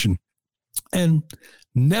retaliation and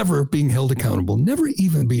never being held accountable, never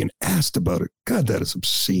even being asked about it. God, that is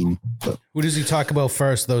obscene. But who does he talk about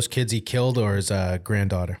first, those kids he killed or his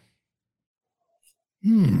granddaughter?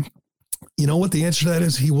 You know what the answer to that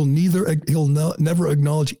is? He'll never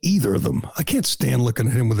acknowledge either of them. I can't stand looking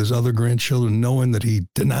at him with his other grandchildren, knowing that he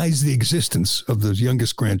denies the existence of the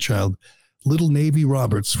youngest grandchild, little Navy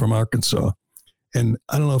Roberts from Arkansas. And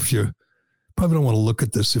I don't know if you probably don't want to look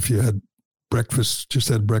at this if you had just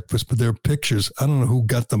had breakfast, but there are pictures. I don't know who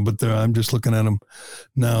got them, but I'm just looking at them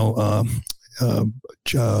now.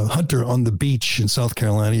 Hunter on the beach in South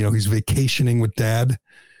Carolina, he's vacationing with dad.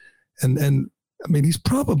 And I mean, he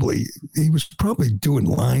was probably doing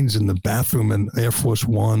lines in the bathroom in Air Force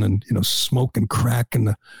One and, smoking crack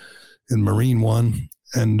in Marine One.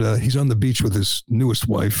 And he's on the beach with his newest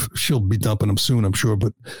wife. She'll be dumping him soon, I'm sure,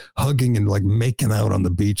 but hugging and making out on the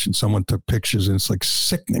beach. And someone took pictures, and it's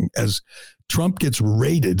sickening as Trump gets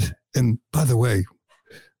raided. And by the way,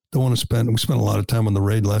 we spent a lot of time on the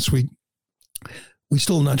raid last week. We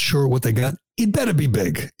still not sure what they got. It better be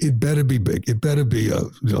big. It better be big. It better be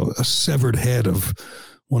a severed head of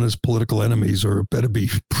one of his political enemies, or it better be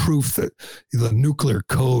proof that the nuclear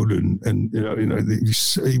code and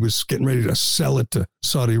he was getting ready to sell it to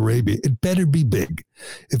Saudi Arabia. It better be big.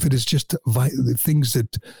 If it is just the things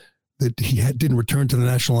that he didn't return to the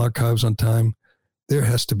National Archives on time, there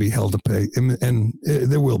has to be hell to pay, and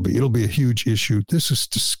there will be. It'll be a huge issue. This is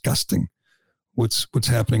disgusting. What's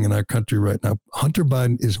happening in our country right now. Hunter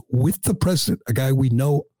Biden is with the president, a guy we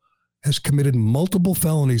know has committed multiple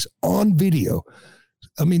felonies on video,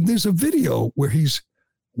 I mean, there's a video where he's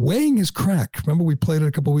weighing his crack. Remember we played it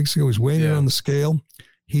a couple of weeks ago? He's weighing it on the scale.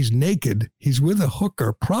 He's naked. He's with a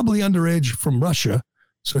hooker, probably underage from Russia.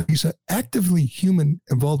 So he's actively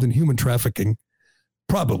involved in human trafficking.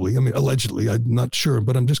 Probably. I mean, allegedly. I'm not sure,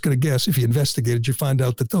 but I'm just going to guess. If you investigated, you find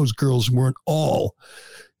out that those girls weren't all,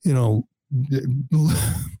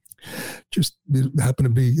 just happen to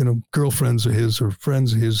be, girlfriends of his or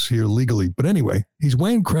friends of his here legally. But anyway, he's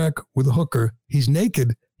weighing crack with a hooker. He's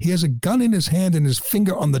naked. He has a gun in his hand and his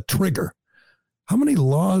finger on the trigger. How many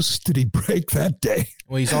laws did he break that day?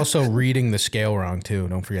 Well, he's also reading the scale wrong too.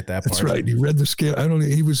 Don't forget that part. That's right. He read the scale. I don't know.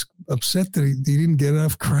 He was upset that he didn't get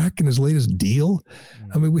enough crack in his latest deal.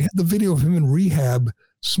 I mean, we had the video of him in rehab,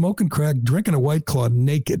 smoking crack, drinking a White Claw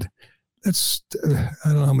naked. That's, I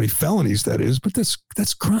don't know how many felonies that is, but that's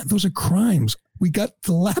crime. Those are crimes. We got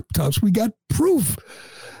the laptops. We got proof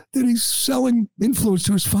that he's selling influence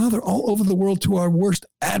to his father all over the world to our worst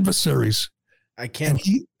adversaries. I can't wait.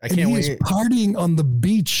 He is partying on the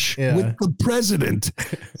beach with the president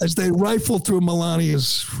as they rifle through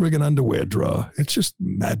Melania's friggin' underwear drawer. It's just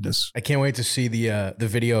madness. I can't wait to see the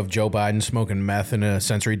video of Joe Biden smoking meth in a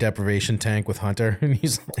sensory deprivation tank with Hunter, and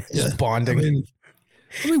he's bonding.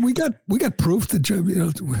 I mean, we got proof that Joe,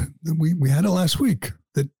 we had it last week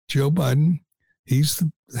that Joe Biden, he's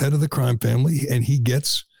the head of the crime family, and he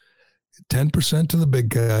gets 10% to the big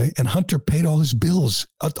guy, and Hunter paid all his bills,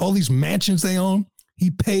 all these mansions they own.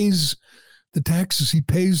 He pays the taxes. He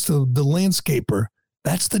pays the landscaper.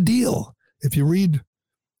 That's the deal. If you read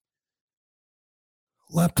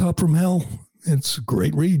Laptop from Hell, it's a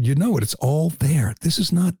great read. You know it. It's all there. This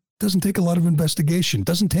is doesn't take a lot of investigation.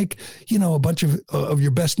 Doesn't take, a bunch of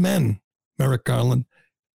your best men, Merrick Garland.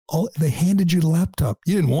 They handed you the laptop.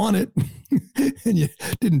 You didn't want it and you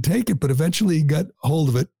didn't take it, but eventually you got a hold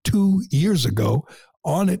of it 2 years ago.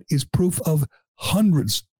 On it is proof of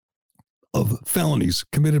hundreds of felonies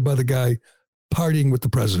committed by the guy partying with the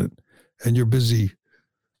president. And you're busy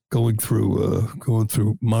going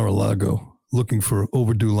through Mar-a-Lago looking for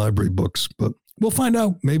overdue library books. But we'll find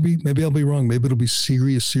out. Maybe I'll be wrong. Maybe it'll be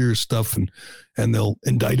serious stuff and they'll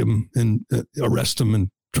indict him and arrest him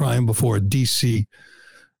and try him before a DC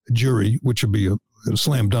jury, which would be a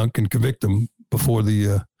slam dunk, and convict him before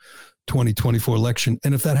the 2024 election.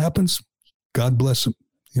 And if that happens, God bless him.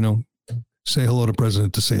 Say hello to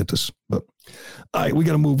President DeSantis. But all right, we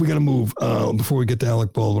got to move. Before we get to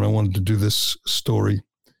Alec Baldwin, I wanted to do this story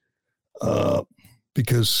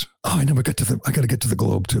because I never got to I got to get to the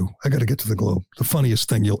Globe too. I got to get to the Globe. The funniest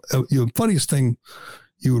thing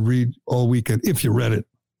you would read all weekend if you read it.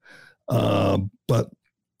 But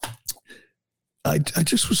I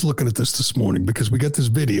just was looking at this morning because we got this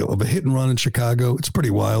video of a hit and run in Chicago. It's pretty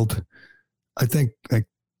wild. I think like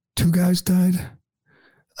 2 guys died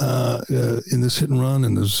in this hit and run,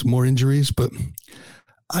 and there's more injuries. But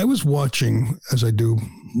I was watching, as I do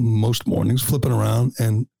most mornings, flipping around,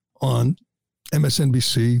 and on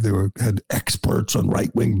MSNBC, they had experts on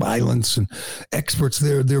right-wing violence, and experts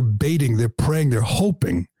there. They're baiting, they're praying, they're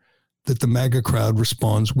hoping that the MAGA crowd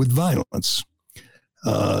responds with violence.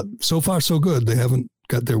 So far, so good. They haven't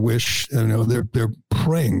got their wish. They're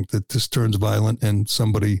praying that this turns violent and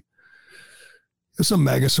some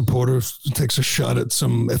MAGA supporter takes a shot at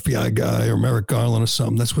some FBI guy or Merrick Garland or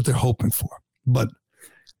something. That's what they're hoping for. But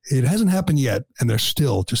it hasn't happened yet, and they're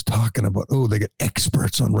still just talking about, they get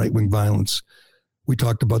experts on right-wing violence. We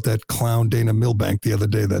talked about that clown Dana Milbank the other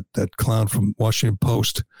day, that clown from Washington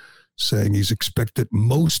Post, saying he's expected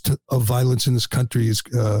most of violence in this country is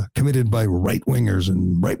committed by right-wingers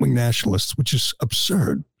and right-wing nationalists, which is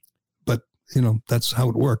absurd. But, that's how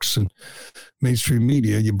it works. And mainstream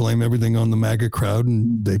media, you blame everything on the MAGA crowd,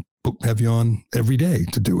 and they have you on every day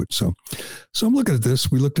to do it. So I'm looking at this.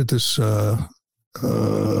 We looked at this hit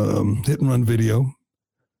and run video.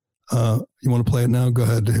 You want to play it now? Go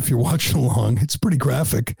ahead. If you're watching along, it's pretty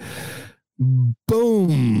graphic.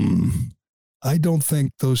 Boom. I don't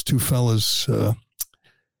think those 2 fellas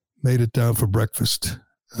made it down for breakfast.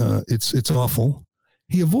 It's awful.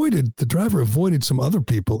 The driver avoided some other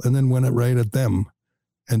people and then went right at them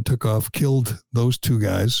and took off, killed those 2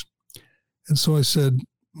 guys. And so I said,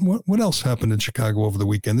 what else happened in Chicago over the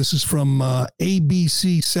weekend? This is from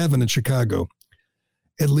ABC 7 in Chicago.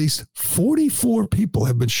 At least 44 people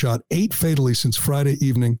have been shot, 8 fatally since Friday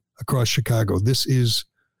evening across Chicago. This is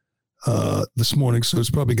this morning, so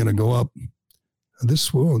it's probably going to go up.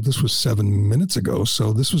 This was 7 minutes ago,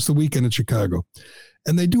 so this was the weekend in Chicago.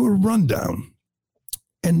 And they do a rundown.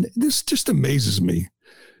 And this just amazes me.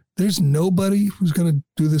 There's nobody who's going to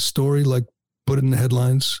do this story, like put it in the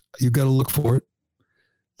headlines. You got to look for it.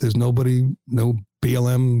 There's nobody, no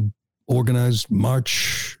BLM organized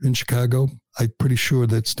march in Chicago. I'm pretty sure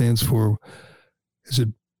that stands for, is it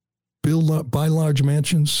Buy Large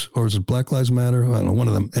Mansions, or is it Black Lives Matter? I don't know, one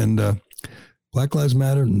of them. And Black Lives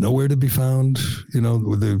Matter, nowhere to be found. You know,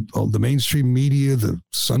 with the mainstream media, the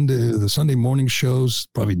Sunday morning shows,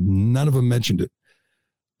 probably none of them mentioned it.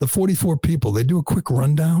 The 44 people, they do a quick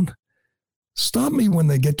rundown. Stop me when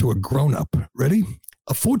they get to a grown-up. Ready?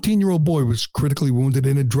 A 14-year-old boy was critically wounded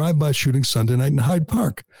in a drive-by shooting Sunday night in Hyde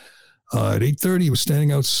Park. At 8:30, he was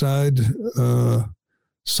standing outside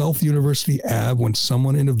South University Ave when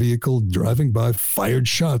someone in a vehicle driving by fired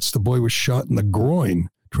shots. The boy was shot in the groin.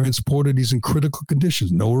 Transported, he's in critical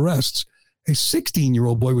conditions, no arrests. A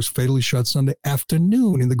 16-year-old boy was fatally shot Sunday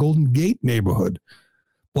afternoon in the Golden Gate neighborhood,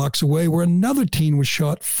 blocks away, where another teen was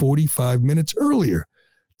shot 45 minutes earlier.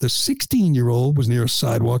 The 16-year-old was near a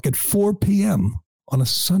sidewalk at 4 p.m. on a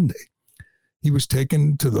Sunday. He was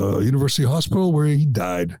taken to the University Hospital where he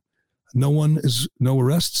died. No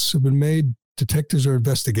arrests have been made. Detectives are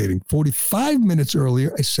investigating. 45 minutes earlier,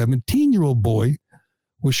 a 17-year-old boy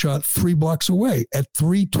was shot 3 blocks away at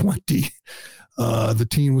 3:20. The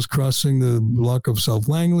teen was crossing the block of South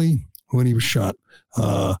Langley when he was shot.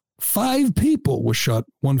 5 people were shot,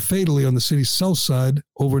 one fatally on the city's south side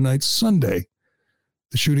overnight Sunday.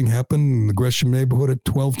 The shooting happened in the Gresham neighborhood at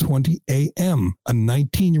 12:20 a.m. A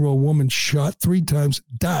 19-year-old woman shot 3 times,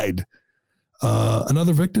 died.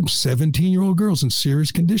 Another victim, 17-year-old girls in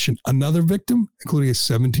serious condition. Another victim, including a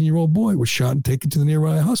 17-year-old boy, was shot and taken to the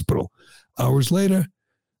nearby hospital. Hours later,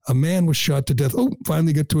 a man was shot to death. Oh,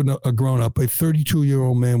 finally get to a grown-up. A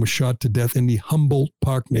 32-year-old man was shot to death in the Humboldt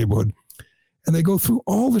Park neighborhood. And they go through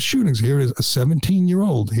all the shootings. Here is a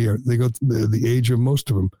 17-year-old here. They go through the age of most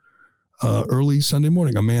of them. Early Sunday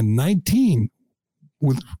morning, a man 19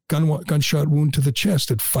 with gunshot wound to the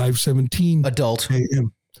chest at 5:17 adult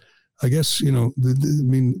a.m. I guess, you know,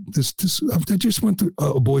 this I just went through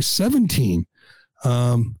a boy 17.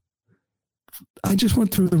 I just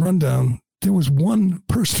went through the rundown. There was one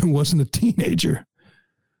person who wasn't a teenager.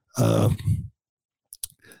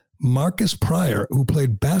 Marcus Pryor, who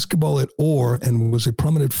played basketball at Orr and was a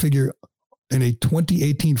prominent figure in a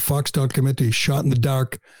 2018 Fox documentary, Shot in the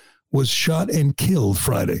Dark, was shot and killed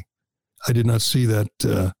Friday. I did not see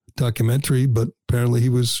that documentary, but apparently he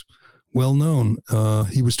was well known.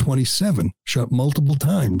 He was 27, shot multiple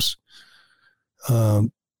times.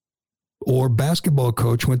 Orr basketball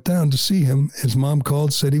coach went down to see him. His mom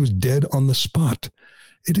called, said he was dead on the spot.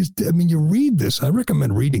 It is, I mean, you read this. I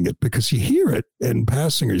recommend reading it because you hear it in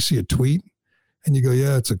passing or you see a tweet and you go,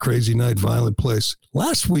 yeah, it's a crazy night, violent place.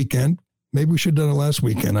 Last weekend, maybe we should have done it last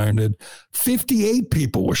weekend, Ironhead, 58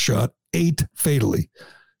 people were shot, 8 fatally.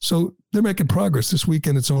 So they're making progress. This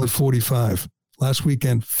weekend, it's only 45. Last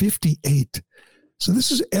weekend, 58. So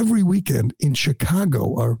this is every weekend in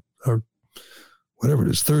Chicago, our whatever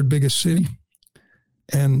it is, 3rd biggest city.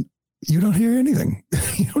 And you don't hear anything.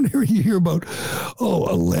 You hear about,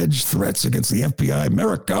 alleged threats against the FBI.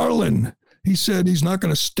 Merrick Garland, he said he's not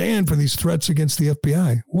going to stand for these threats against the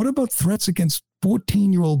FBI. What about threats against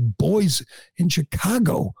 14-year-old boys in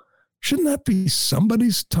Chicago? Shouldn't that be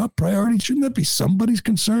somebody's top priority? Shouldn't that be somebody's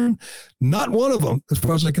concern? Not one of them, as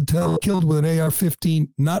far as I can tell, killed with an AR-15.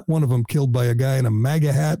 Not one of them killed by a guy in a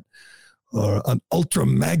MAGA hat or an ultra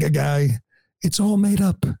MAGA guy. It's all made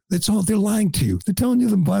up. They're lying to you. They're telling you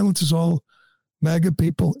the violence is all MAGA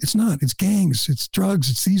people. It's not. It's gangs. It's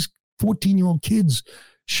drugs. It's these 14-year-old kids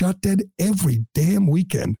shot dead every damn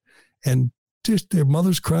weekend. And just their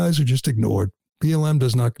mother's cries are just ignored. BLM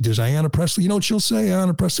does not. There's Ayanna Pressley. You know what she'll say?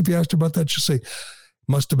 Ayanna Pressley, if you asked her about that, she'll say,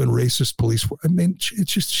 must have been racist police. I mean,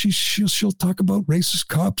 it's just, she'll talk about racist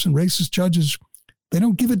cops and racist judges. They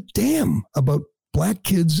don't give a damn about black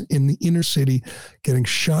kids in the inner city getting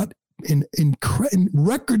shot in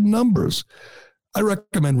record numbers. I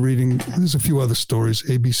recommend reading. There's a few other stories.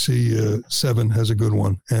 ABC 7 has a good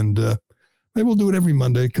one. And maybe we'll do it every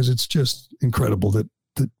Monday because it's just incredible that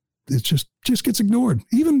it just gets ignored.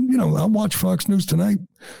 Even, I'll watch Fox News tonight.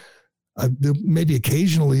 Maybe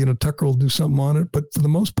occasionally, Tucker will do something on it, but for the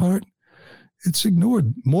most part, it's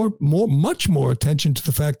ignored. Much more attention to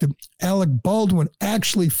the fact that Alec Baldwin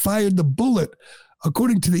actually fired the bullet,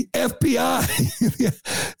 according to the FBI.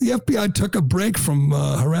 The FBI took a break from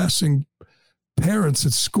harassing parents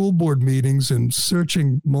at school board meetings and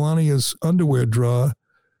searching Melania's underwear drawer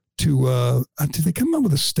to they come up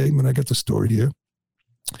with a statement. I got the story here.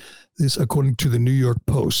 This, according to the New York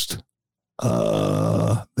Post,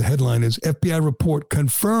 the headline is FBI report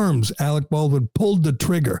confirms Alec Baldwin pulled the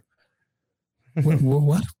trigger.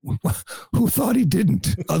 What? Who thought he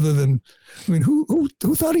didn't? Other than, who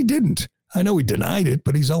thought he didn't? I know he denied it,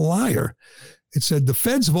 but he's a liar. It said the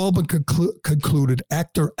feds have all been concluded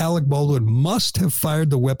actor Alec Baldwin must have fired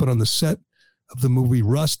the weapon on the set of the movie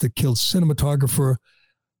Rust that killed cinematographer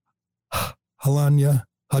Halyna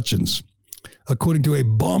Hutchins. According to a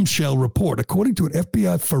bombshell report, according to an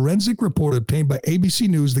FBI forensic report obtained by ABC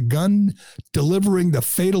News, the gun delivering the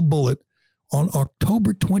fatal bullet on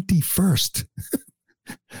October 21st.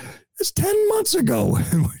 That's 10 months ago.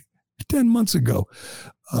 10 months ago.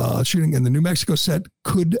 Shooting in the New Mexico set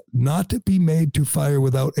could not be made to fire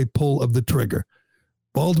without a pull of the trigger.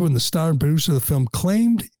 Baldwin, the star and producer of the film,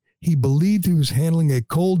 claimed he believed he was handling a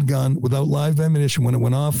cold gun without live ammunition when it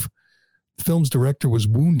went off. The film's director was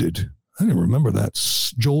wounded. I didn't remember that.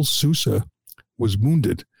 Joel Sousa was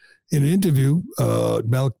wounded. In an interview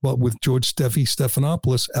with George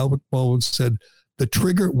Stephanopoulos, Alec Baldwin said, the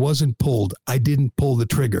trigger wasn't pulled. I didn't pull the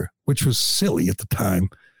trigger, which was silly at the time.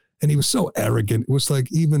 And he was so arrogant. It was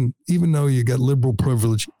like, even though you got liberal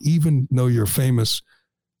privilege, even though you're famous,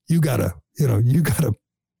 you gotta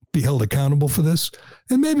be held accountable for this.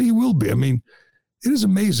 And maybe he will be. I mean, it is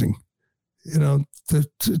amazing. I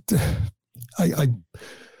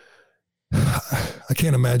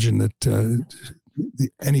can't imagine that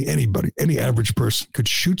any average person could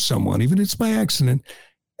shoot someone, even if it's by accident,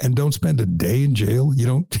 and don't spend a day in jail. You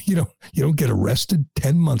don't get arrested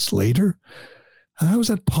 10 months later. How is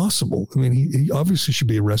that possible? I mean, he obviously should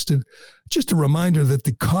be arrested. Just a reminder that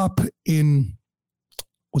the cop in,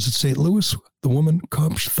 was it St. Louis? The woman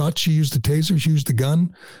cop thought she used the taser. She used the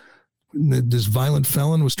gun. This violent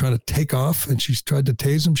felon was trying to take off, and she tried to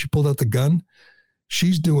tase him. She pulled out the gun.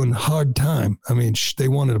 She's doing hard time. I mean, they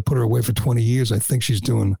wanted to put her away for 20 years. I think she's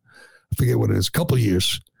doing, I forget what it is, a couple of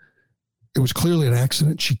years. It was clearly an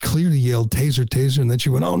accident. She clearly yelled, taser, taser. And then she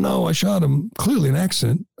went, oh no, I shot him. Clearly an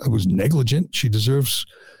accident. I was negligent. She deserves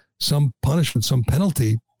some punishment, some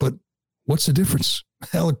penalty. But what's the difference?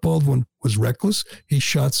 Alec Baldwin was reckless. He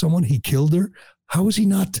shot someone. He killed her. How is he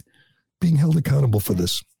not being held accountable for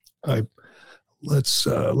this?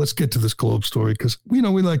 Let's get to this Globe story, because we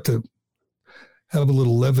like to have a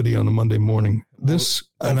little levity on a Monday morning. This,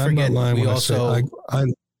 and I'm not lying when I say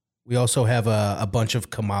we also have a bunch of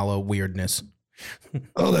Kamala weirdness.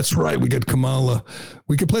 Oh, that's right. We get Kamala.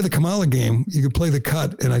 We could play the Kamala game. You could play the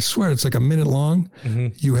cut, and I swear it's like a minute long. Mm-hmm.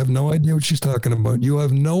 You have no idea what she's talking about. You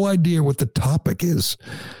have no idea what the topic is.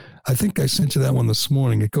 I think I sent you that one this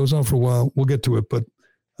morning. It goes on for a while. We'll get to it, but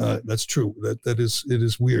that's true. It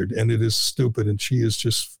is weird, and it is stupid, and she is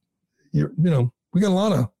just, we got a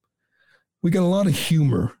lot of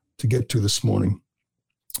humor to get to this morning.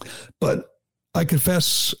 But I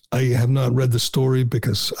confess I have not read the story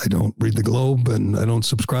because I don't read the Globe and I don't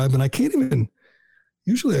subscribe, and I can't even,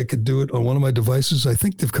 usually I could do it on one of my devices. I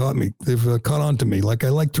think they've caught me. They've caught on to me. Like, I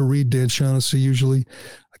like to read Dan Shaughnessy usually.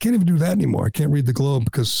 I can't even do that anymore. I can't read the Globe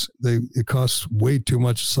because it costs way too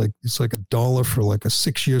much. It's like $1 for like a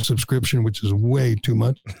 6-year subscription, which is way too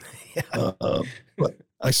much. Yeah. But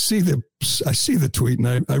I see the tweet, and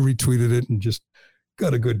I retweeted it and just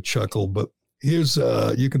got a good chuckle. But here's,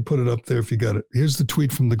 you can put it up there if you got it. Here's the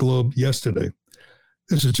tweet from the Globe yesterday.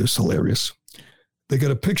 This is just hilarious. They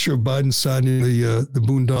got a picture of Biden signing the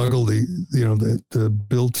boondoggle, the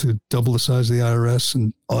bill to double the size of the IRS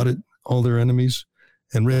and audit all their enemies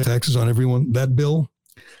and raise taxes on everyone. That bill,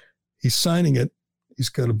 he's signing it. He's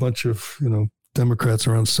got a bunch of, Democrats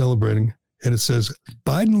around celebrating. And it says,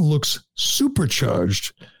 Biden looks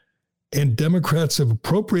supercharged, and Democrats have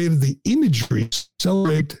appropriated the imagery to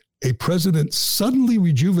celebrate a president suddenly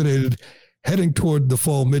rejuvenated heading toward the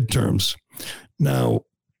fall midterms. Now,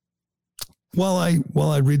 while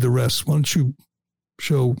I read the rest, why don't you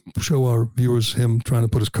show our viewers him trying to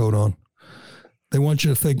put his coat on? They want you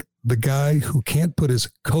to think the guy who can't put his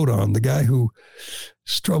coat on, the guy who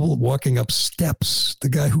struggled walking up steps, the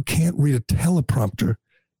guy who can't read a teleprompter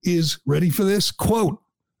is, ready for this, quote,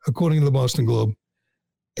 according to the Boston Globe,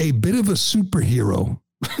 a bit of a superhero.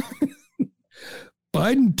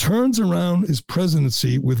 Biden turns around his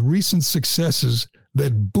presidency with recent successes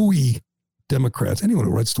that buoy Democrats. Anyone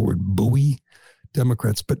who writes the word buoy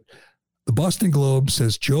Democrats. But the Boston Globe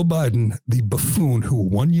says Joe Biden, the buffoon who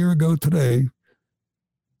 1 year ago today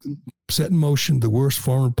set in motion the worst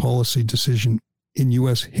foreign policy decision in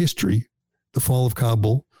U.S. history, the fall of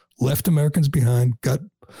Kabul, left Americans behind, got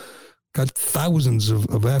thousands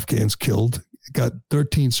of Afghans killed, got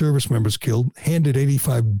 13 service members killed, handed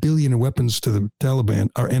 $85 billion in weapons to the Taliban,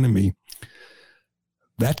 our enemy.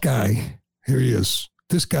 That guy, here he is.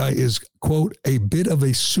 This guy is, quote, a bit of a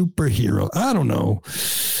superhero. I don't know.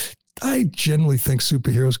 I generally think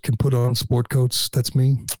superheroes can put on sport coats. That's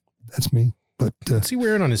me. But what's he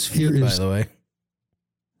wearing on his feet, by the way?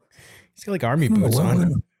 He's got like army boots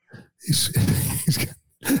on.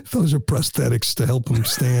 Those are prosthetics to help him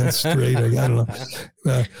stand straight. I don't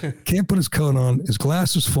know. Can't put his coat on. His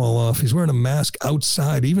glasses fall off. He's wearing a mask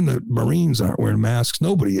outside. Even the Marines aren't wearing masks.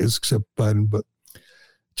 Nobody is except Biden. But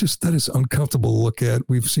just that is uncomfortable to look at.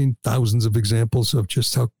 We've seen thousands of examples of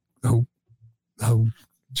just how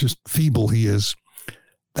just feeble he is.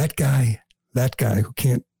 That guy who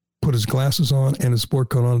can't put his glasses on and his sport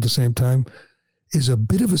coat on at the same time is a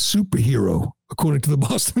bit of a superhero, according to the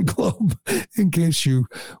Boston Globe, in case you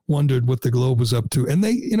wondered what the Globe was up to. And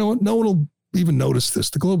no one will even notice this.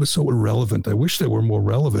 The Globe is so irrelevant. I wish they were more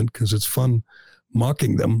relevant because it's fun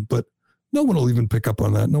mocking them, but no one will even pick up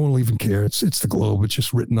on that. No one will even care. It's the Globe. It's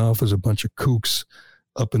just written off as a bunch of kooks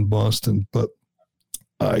up in Boston. But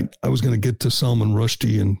I was going to get to Salman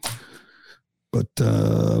Rushdie, but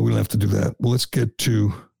we don't have to do that. Well, let's get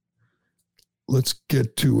to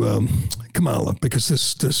Kamala, because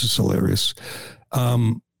this is hilarious.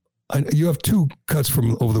 You have 2 cuts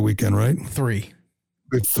from over the weekend, right? 3.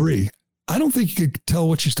 With 3. I don't think you could tell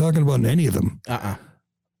what she's talking about in any of them.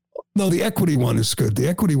 No, the equity one is good. The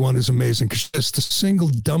equity one is amazing because it's the single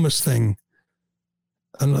dumbest thing.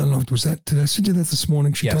 I don't know. Did I send you that this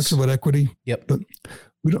morning? She talks about equity. Yep. But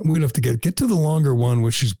we don't have to get to the longer one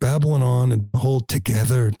where she's babbling on and hold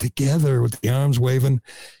together with the arms waving.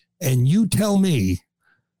 And you tell me,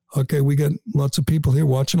 okay, we got lots of people here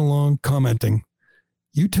watching along, commenting.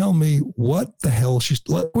 You tell me what the hell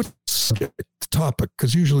what's the topic?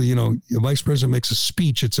 Because usually, the vice president makes a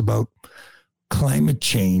speech. It's about climate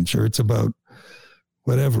change or it's about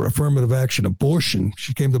whatever, affirmative action, abortion.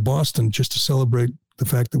 She came to Boston just to celebrate the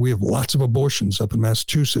fact that we have lots of abortions up in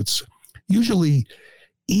Massachusetts. Usually,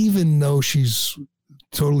 even though she's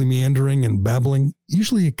totally meandering and babbling,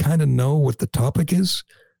 usually you kind of know what the topic is.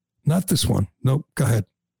 Not this one. Nope. Go ahead.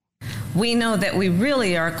 We know that we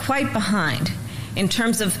really are quite behind in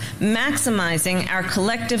terms of maximizing our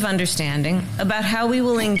collective understanding about how we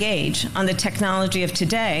will engage on the technology of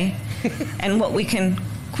today and what we can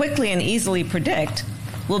quickly and easily predict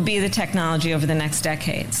will be the technology over the next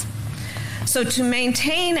decades. So to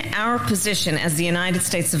maintain our position as the United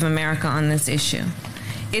States of America on this issue,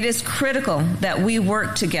 it is critical that we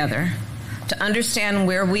work together to understand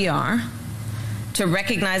where we are, to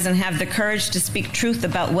recognize and have the courage to speak truth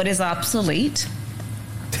about what is obsolete,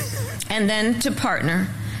 and then to partner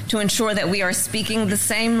to ensure that we are speaking the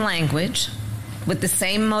same language with the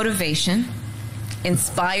same motivation,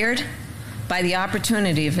 inspired by the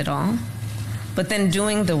opportunity of it all, but then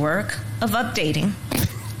doing the work of updating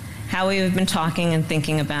how we have been talking and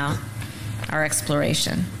thinking about our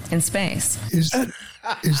exploration in space. Is that,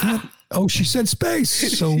 she said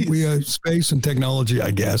space. So we have space and technology,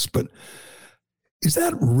 I guess, but is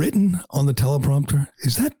that written on the teleprompter?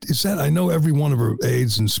 Is that, I know every one of her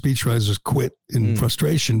aides and speechwriters quit in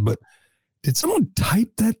frustration, but did someone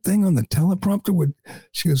type that thing on the teleprompter?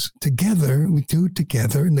 She goes, together, we do it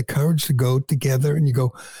together, and the courage to go together. And you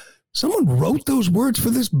go, someone wrote those words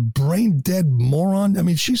for this brain dead moron. I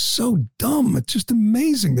mean, she's so dumb. It's just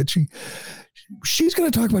amazing that she's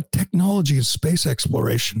going to talk about technology and space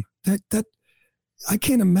exploration. That I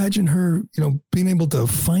can't imagine her, being able to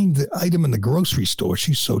find the item in the grocery store.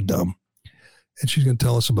 She's so dumb. And she's going to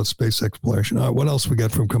tell us about space exploration. All right, what else we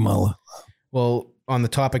got from Kamala? Well, on the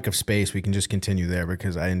topic of space, we can just continue there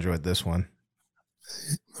because I enjoyed this one.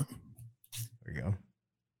 There we go.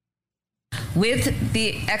 With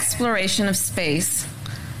the exploration of space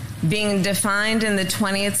being defined in the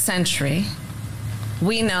 20th century,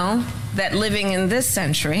 we know that living in this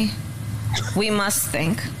century, we must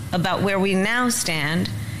think about where we now stand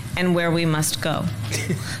and where we must go.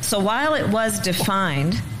 So while it was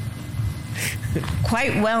defined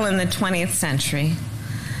quite well in the 20th century,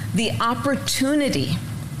 the opportunity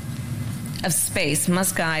of space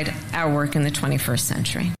must guide our work in the 21st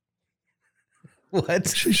century. What?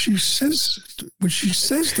 She says, when she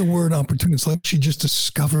says the word opportunity, it's like she just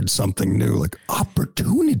discovered something new, like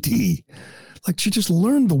opportunity. Like she just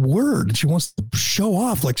learned the word and she wants to show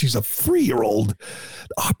off like she's a 3-year-old.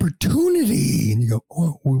 Opportunity. And you go,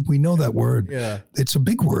 oh, we know that word. Yeah. It's a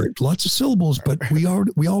big word, lots of syllables, but we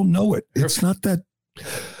all know it. It's not that.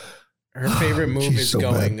 Her favorite move is so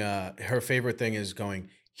going, her favorite thing is going,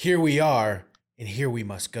 here we are and here we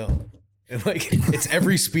must go. And it's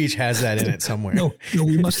every speech has that in it somewhere. No,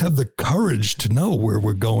 we must have the courage to know where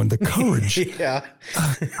we're going. The courage. Yeah.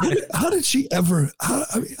 How did she ever?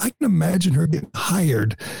 I can imagine her getting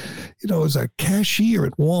hired, as a cashier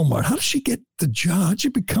at Walmart. How did she get the job? How did she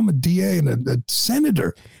become a DA and a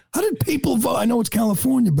senator? How did people vote? I know it's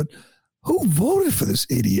California, but who voted for this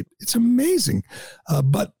idiot? It's amazing.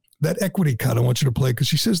 But that equity cut I want you to play, because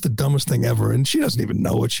she says the dumbest thing ever, and she doesn't even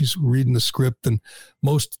know it. She's reading the script, and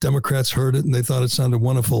most Democrats heard it, and they thought it sounded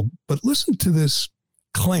wonderful. But listen to this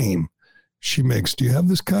claim she makes. Do you have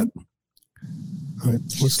this cut? All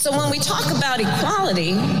right, so when we talk about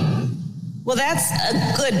equality, well, that's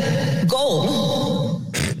a good goal.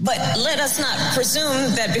 But let us not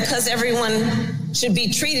presume that because everyone should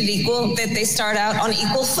be treated equal, that they start out on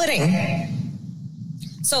equal footing.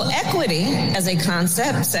 So equity as a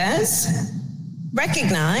concept says,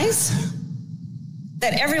 recognize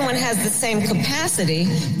that everyone has the same capacity,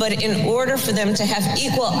 but in order for them to have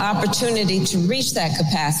equal opportunity to reach that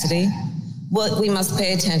capacity, we must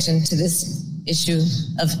pay attention to this issue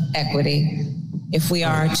of equity if we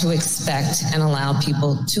are to expect and allow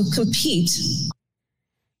people to compete.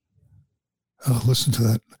 Oh, listen to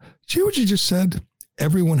that. Do you hear what you just said?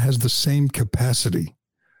 Everyone has the same capacity.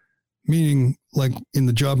 Meaning, like in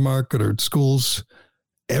the job market or at schools,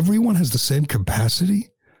 everyone has the same capacity?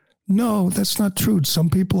 No, that's not true. Some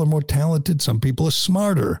people are more talented. Some people are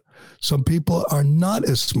smarter. Some people are not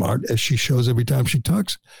as smart, as she shows every time she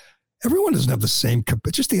talks. Everyone doesn't have the same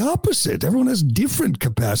capacity. Just the opposite. Everyone has different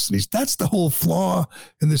capacities. That's the whole flaw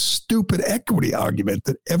in this stupid equity argument,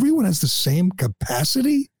 that everyone has the same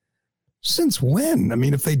capacity. Since when? I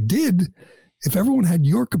mean, if they did, if everyone had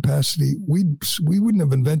your capacity, we wouldn't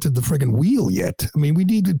have invented the friggin' wheel yet. I mean, we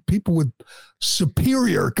needed people with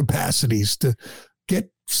superior capacities to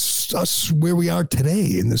get us where we are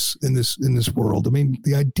today in this world. I mean,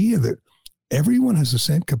 the idea that everyone has the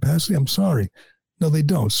same capacity, I'm sorry. No, they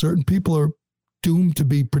don't. Certain people are doomed to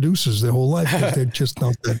be producers their whole life because they're just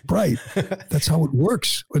not that bright. That's how it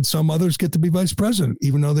works. And some others get to be vice president,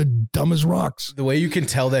 even though they're dumb as rocks. The way you can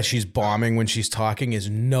tell that she's bombing when she's talking is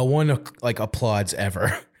no one like applauds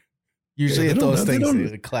ever. Usually at those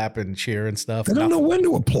things, they clap and cheer and stuff. They don't know when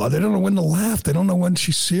to applaud. They don't know when to laugh. They don't know when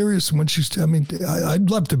she's serious and when she's, I mean, I'd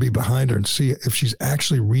love to be behind her and see if she's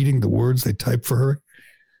actually reading the words they type for her,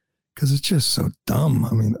 because it's just so dumb.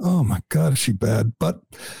 I mean, oh my God, is she bad? But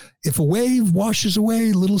if a wave washes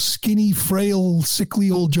away little skinny, frail,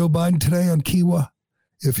 sickly old Joe Biden today on Kiawah,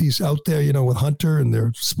 if he's out there, you know, with Hunter and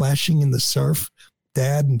they're splashing in the surf,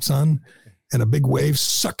 dad and son, and a big wave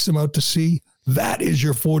sucks him out to sea, that is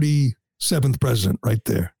your 47th president right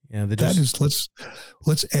there. Yeah, that is,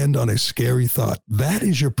 let's end on a scary thought. That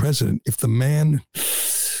is your president. If the man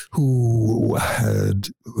who had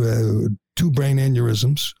 2 brain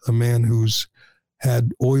aneurysms, a man who's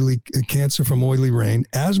had cancer from oily rain,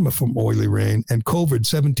 asthma from oily rain, and COVID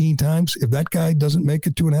 17 times, if that guy doesn't make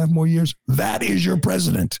it 2.5 more years, that is your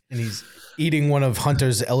president. And he's eating one of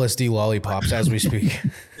Hunter's LSD lollipops as we speak.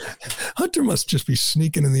 Hunter must just be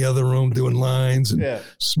sneaking in the other room doing lines and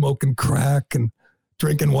smoking crack and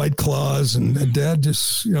drinking White Claws, and dad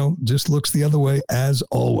just looks the other way as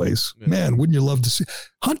always. Yeah. Man, wouldn't you love to see?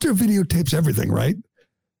 Hunter videotapes everything, right?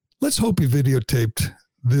 Let's hope he videotaped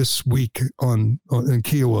this week in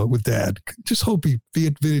Kiawah with dad. Just hope he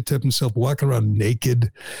videotaped himself walking around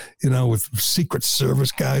naked, with Secret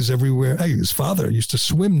Service guys everywhere. Hey, his father used to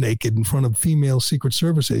swim naked in front of female Secret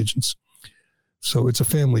Service agents. So it's a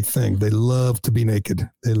family thing. They love to be naked.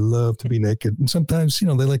 And sometimes, they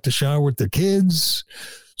like to shower with their kids.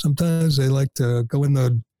 Sometimes they like to go in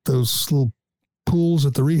those little pools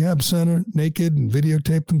at the rehab center naked and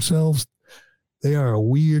videotape themselves. They are a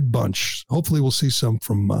weird bunch. Hopefully we'll see some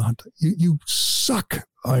from Hunter. You suck,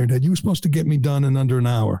 Ironhead. You were supposed to get me done in under an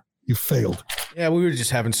hour. You failed. Yeah, we were just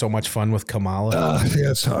having so much fun with Kamala. Yeah,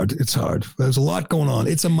 it's hard. There's a lot going on.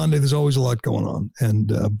 It's a Monday. There's always a lot going on.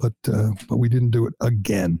 And but we didn't do it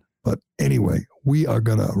again. But anyway, we are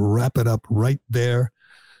going to wrap it up right there.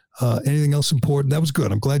 Anything else important? That was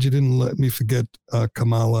good. I'm glad you didn't let me forget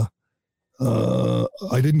Kamala.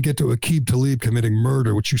 I didn't get to Aqib Talib committing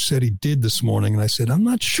murder, which you said he did this morning. And I said, I'm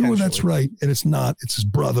not sure that's right. And it's not. It's his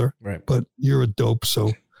brother. Right. But you're a dope,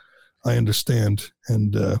 so I understand.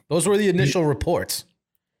 And those were the initial reports.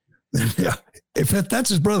 Yeah. If that's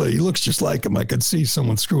his brother, he looks just like him. I could see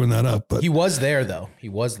someone screwing that up. But he was there, though. He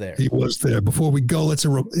was there. Before we go, let's a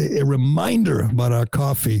reminder about our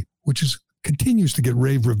coffee, which continues to get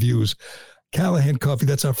rave reviews. Callahan Coffee.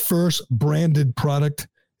 That's our first branded product.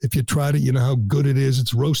 If you tried it, you know how good it is.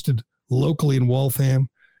 It's roasted locally in Waltham.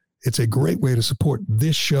 It's a great way to support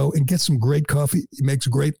this show and get some great coffee. It makes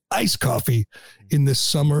great iced coffee in this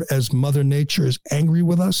summer as Mother Nature is angry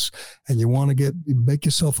with us. And you want to make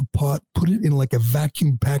yourself a pot, put it in like a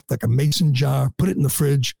vacuum packed, like a mason jar, put it in the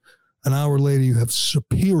fridge. An hour later, you have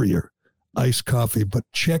superior iced coffee. But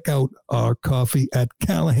check out our coffee at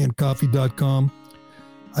CallahanCoffee.com.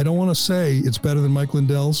 I don't want to say it's better than Mike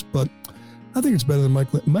Lindell's, but I think it's better than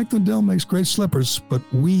Mike Lindell makes great slippers, but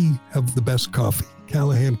we have the best coffee.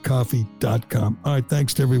 CallahanCoffee.com. All right,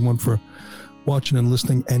 thanks to everyone for watching and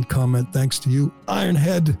listening and comment. Thanks to you,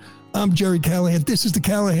 Ironhead. I'm Jerry Callahan. This is The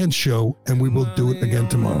Callahan Show, and we will do it again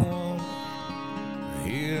tomorrow.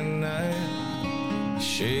 Here tonight,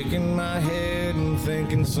 shaking my head and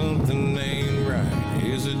thinking something ain't right.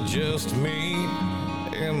 Is it just me?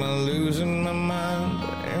 Am I losing my mind?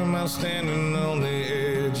 Am I standing on the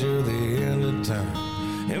edge of the end of time?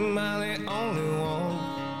 Am I the only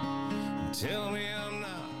one? Tell me I'm not.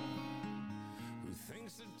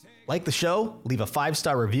 Like the show? Leave a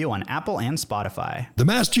 5-star review on Apple and Spotify. The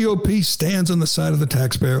Mass GOP stands on the side of the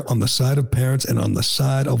taxpayer, on the side of parents, and on the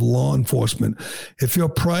side of law enforcement. If your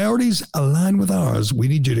priorities align with ours, we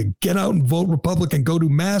need you to get out and vote Republican. Go to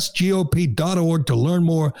massgop.org to learn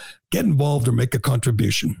more, get involved, or make a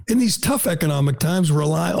contribution. In these tough economic times,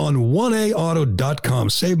 rely on 1aauto.com.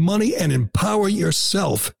 Save money and empower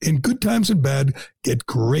yourself. In good times and bad, get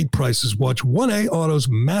great prices. Watch 1A Auto's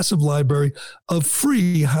massive library of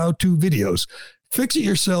free how-to videos. Fix it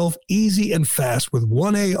yourself, easy and fast with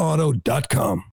 1aauto.com.